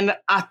person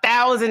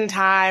 1,000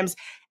 times.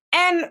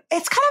 And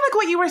it's kind of like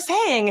what you were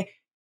saying.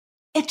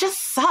 It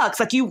just sucks.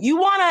 Like you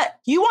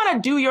wanna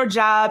do your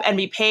job and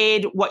be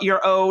paid what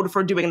you're owed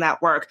for doing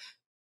that work.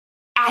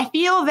 I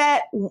feel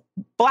that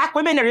Black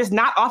women are just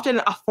not often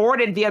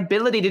afforded the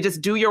ability to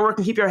just do your work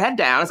and keep your head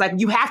down. It's like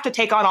you have to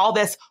take on all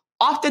this,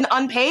 often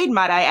unpaid,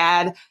 might I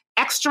add,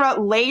 extra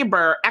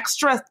labor,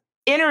 extra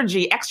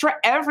energy, extra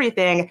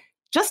everything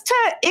just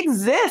to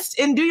exist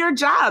and do your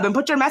job and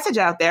put your message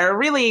out there.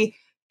 Really,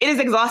 it is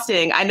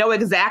exhausting. I know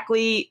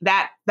exactly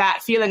that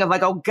feeling of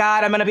like, oh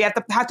God, I'm going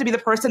to have to be the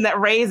person that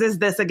raises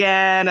this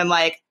again. And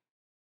like,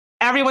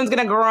 everyone's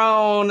going to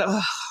groan.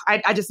 Ugh,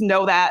 I just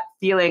know that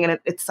feeling and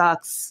it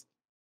sucks.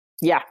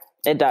 Yeah,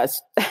 it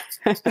does.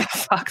 It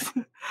sucks.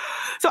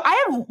 So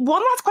I have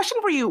one last question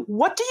for you.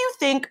 What do you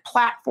think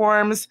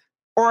platforms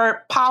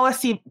or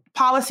policy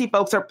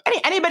folks or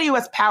anybody who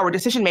has power,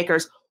 decision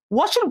makers,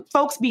 what should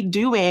folks be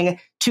doing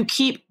to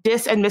keep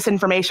dis and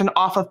misinformation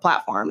off of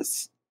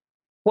platforms?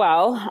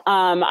 Well,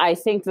 I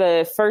think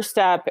the first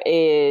step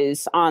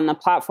is on the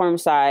platform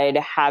side,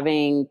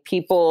 having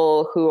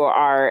people who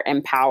are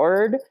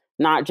empowered,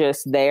 not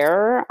just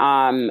there,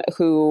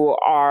 who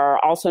are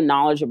also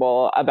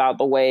knowledgeable about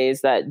the ways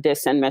that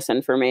dis and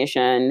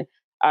misinformation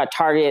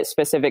target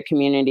specific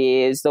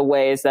communities, the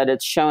ways that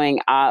it's showing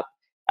up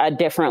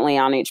differently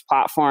on each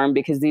platform,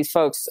 because these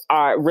folks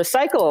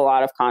recycle a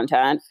lot of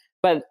content,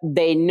 but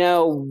they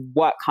know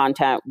what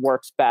content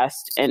works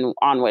best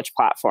on which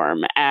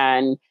platform.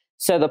 And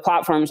so the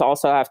platforms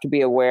also have to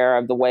be aware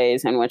of the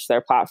ways in which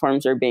their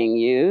platforms are being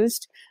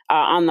used.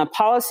 On the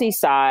policy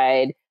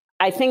side,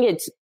 I think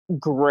it's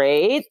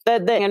great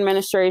that the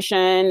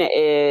administration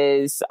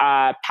is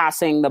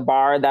passing the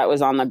bar that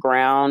was on the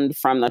ground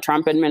from the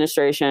Trump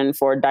administration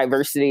for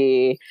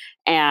diversity.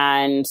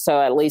 And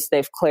so at least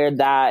they've cleared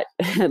that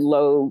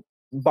low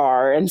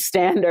bar and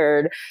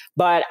standard.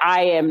 But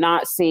I am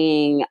not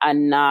seeing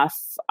enough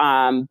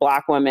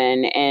Black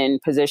women in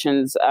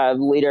positions of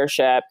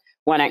leadership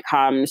when it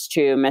comes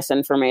to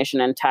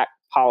misinformation and tech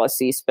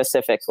policy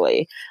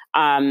specifically.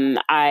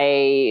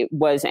 I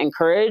was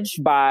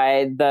encouraged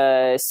by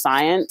the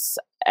science.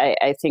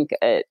 I think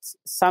it's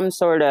some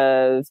sort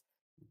of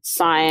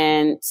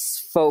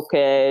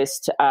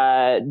science-focused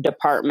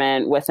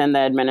department within the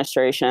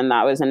administration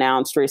that was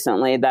announced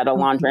recently that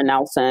Alondra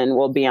Nelson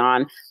will be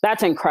on.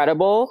 That's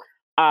incredible.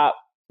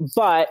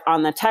 But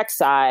on the tech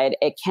side,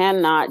 it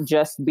cannot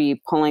just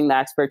be pulling the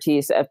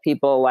expertise of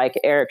people like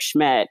Eric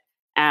Schmidt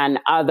and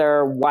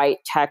other white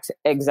tech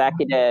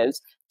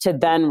executives to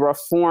then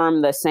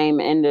reform the same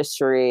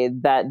industry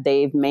that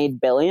they've made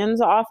billions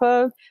off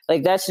of.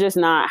 Like, that's just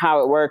not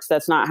how it works.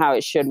 That's not how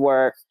it should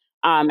work.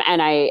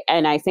 And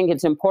I think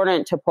it's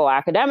important to pull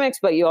academics,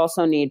 but you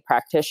also need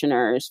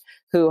practitioners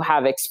who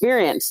have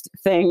experienced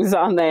things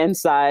on the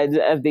inside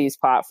of these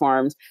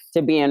platforms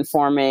to be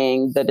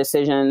informing the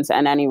decisions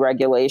and any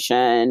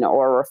regulation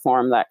or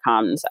reform that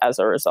comes as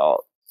a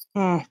result.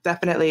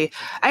 Definitely.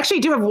 I actually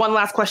do have one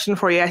last question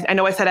for you. I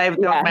know I said I was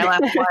my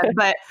last one,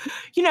 but,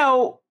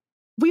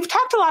 we've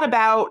talked a lot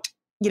about,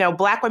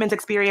 Black women's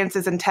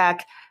experiences in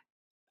tech.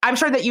 I'm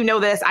sure that you know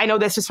this. I know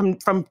this just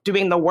from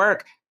doing the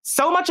work.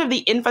 So much of the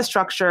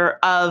infrastructure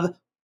of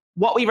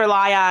what we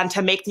rely on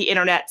to make the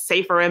internet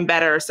safer and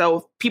better.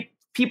 So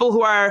people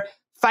who are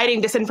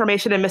fighting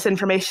disinformation and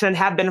misinformation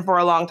have been for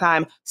a long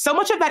time. So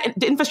much of that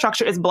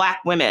infrastructure is Black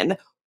women.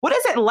 What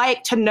is it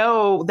like to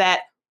know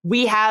that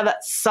we have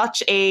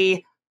such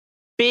a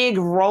big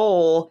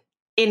role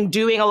in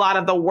doing a lot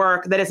of the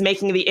work that is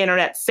making the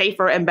internet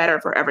safer and better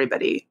for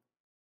everybody?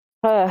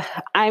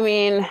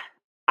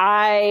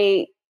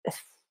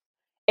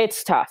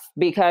 It's tough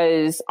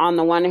because on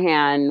the one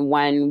hand,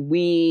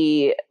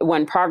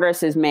 when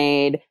progress is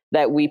made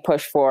that we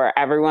push for,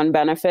 everyone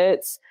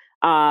benefits,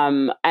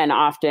 and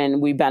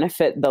often we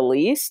benefit the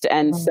least.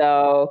 And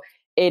so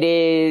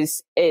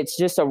it's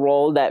just a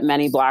role that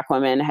many Black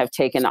women have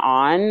taken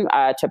on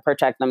to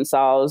protect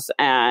themselves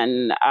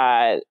and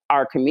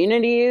our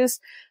communities.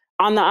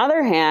 On the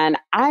other hand,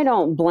 I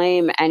don't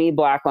blame any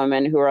Black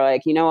women who are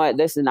like, you know what,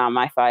 this is not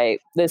my fight.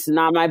 This is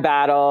not my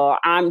battle.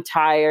 I'm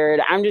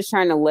tired. I'm just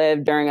trying to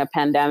live during a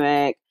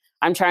pandemic.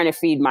 I'm trying to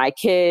feed my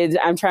kids.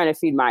 I'm trying to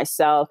feed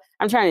myself.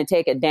 I'm trying to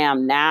take a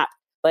damn nap.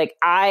 Like,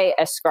 I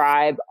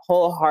ascribe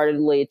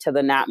wholeheartedly to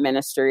the nap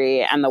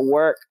ministry and the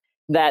work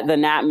that the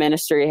nap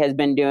ministry has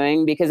been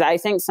doing, because I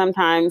think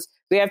sometimes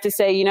we have to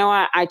say, you know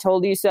what, I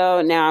told you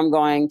so. Now I'm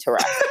going to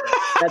rest.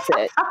 That's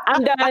it.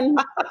 I'm done.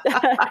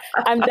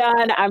 I'm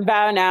done. I'm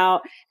bowing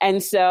out.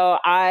 And so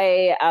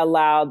I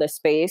allow the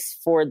space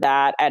for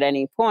that at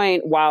any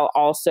point, while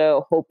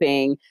also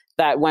hoping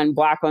that when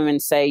Black women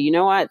say, you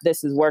know what,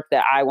 this is work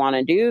that I want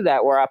to do,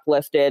 that we're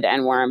uplifted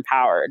and we're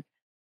empowered.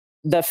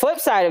 The flip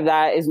side of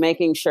that is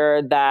making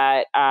sure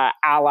that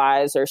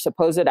allies or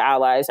supposed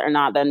allies are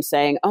not then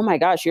saying, oh my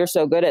gosh, you're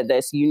so good at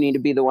this, you need to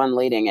be the one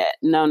leading it.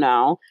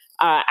 No.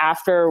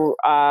 After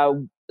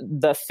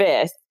the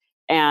 5th,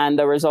 and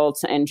the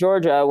results in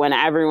Georgia, when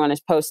everyone is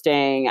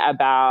posting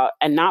about,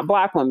 and not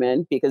Black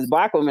women, because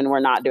Black women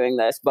were not doing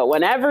this, but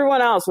when everyone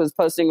else was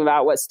posting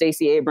about what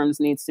Stacey Abrams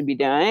needs to be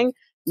doing,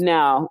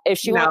 no. If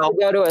she wants to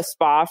go to a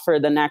spa for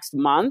the next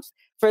month,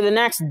 for the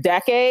next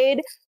decade,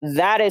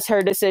 that is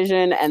her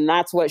decision, and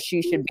that's what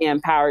she should be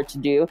empowered to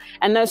do.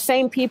 And those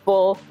same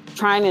people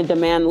trying to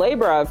demand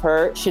labor of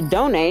her should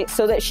donate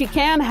so that she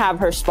can have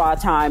her spa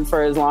time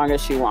for as long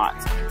as she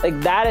wants.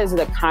 Like, that is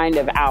the kind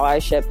of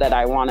allyship that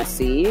I want to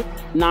see,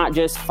 not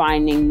just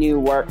finding new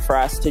work for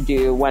us to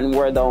do when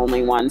we're the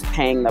only ones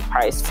paying the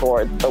price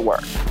for the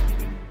work.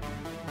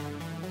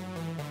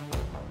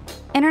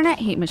 Internet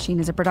Hate Machine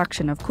is a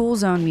production of Cool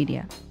Zone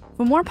Media.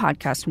 For more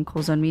podcasts from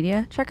Cool Zone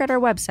Media, check out our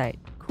website,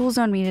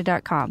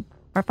 coolzonemedia.com,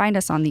 or find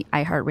us on the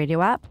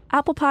iHeartRadio app,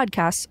 Apple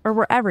Podcasts, or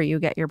wherever you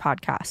get your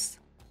podcasts.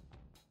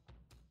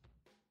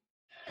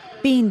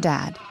 Bean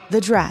Dad,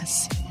 The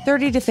Dress,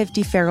 30 to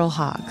 50 Feral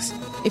Hogs.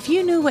 If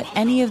you knew what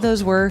any of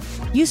those were,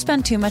 you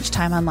spend too much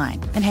time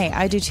online. And hey,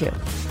 I do too.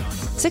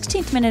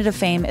 16th Minute of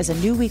Fame is a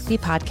new weekly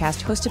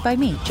podcast hosted by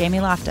me,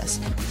 Jamie Loftus.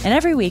 And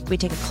every week we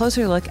take a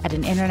closer look at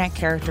an internet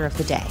character of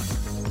the day.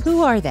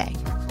 Who are they?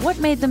 What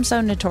made them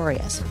so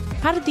notorious?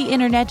 How did the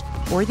internet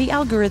or the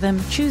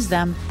algorithm choose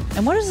them?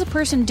 And what does a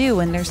person do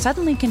when they're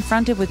suddenly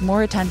confronted with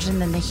more attention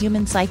than the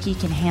human psyche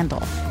can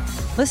handle?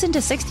 Listen to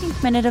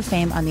 16th Minute of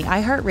Fame on the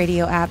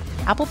iHeartRadio app,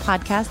 Apple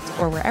Podcasts,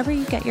 or wherever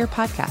you get your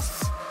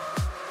podcasts.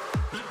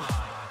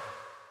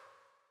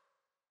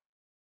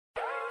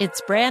 It's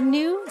brand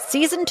new,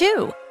 Season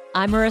 2.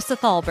 I'm Marissa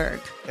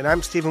Thalberg. And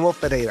I'm Stephen Wolf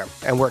Bedeta,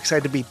 and we're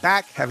excited to be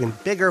back having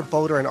bigger,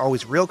 bolder, and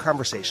always real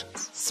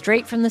conversations.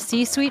 Straight from the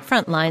C-suite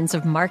front lines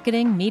of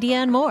marketing, media,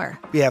 and more.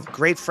 We have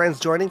great friends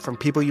joining from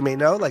people you may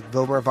know, like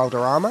Wilmer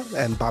Valderrama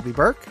and Bobby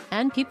Burke.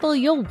 And people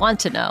you'll want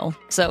to know.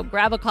 So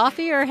grab a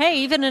coffee or, hey,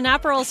 even an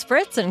Aperol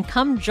Spritz and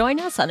come join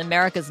us on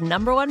America's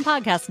 #1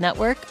 podcast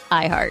network,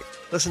 iHeart.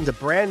 Listen to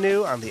brand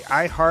new on the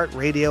iHeart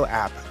Radio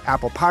app,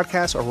 Apple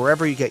Podcasts, or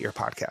wherever you get your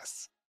podcasts.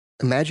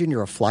 Imagine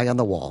you're a fly on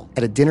the wall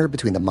at a dinner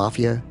between the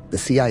mafia, the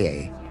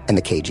CIA, and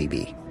the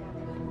KGB.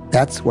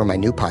 That's where my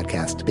new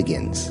podcast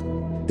begins.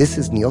 This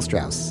is Neil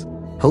Strauss,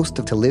 host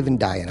of To Live and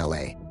Die in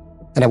LA,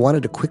 and I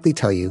wanted to quickly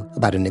tell you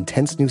about an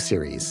intense new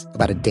series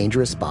about a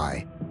dangerous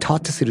spy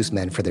taught to seduce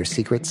men for their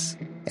secrets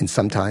and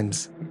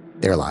sometimes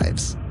their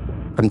lives.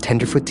 From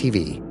Tenderfoot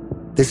TV,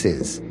 this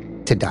is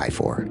To Die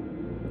For.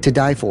 To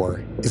Die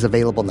For is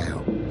available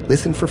now.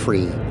 Listen for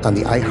free on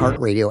the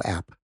iHeartRadio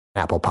app,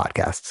 Apple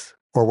Podcasts,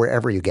 or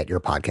wherever you get your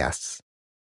podcasts.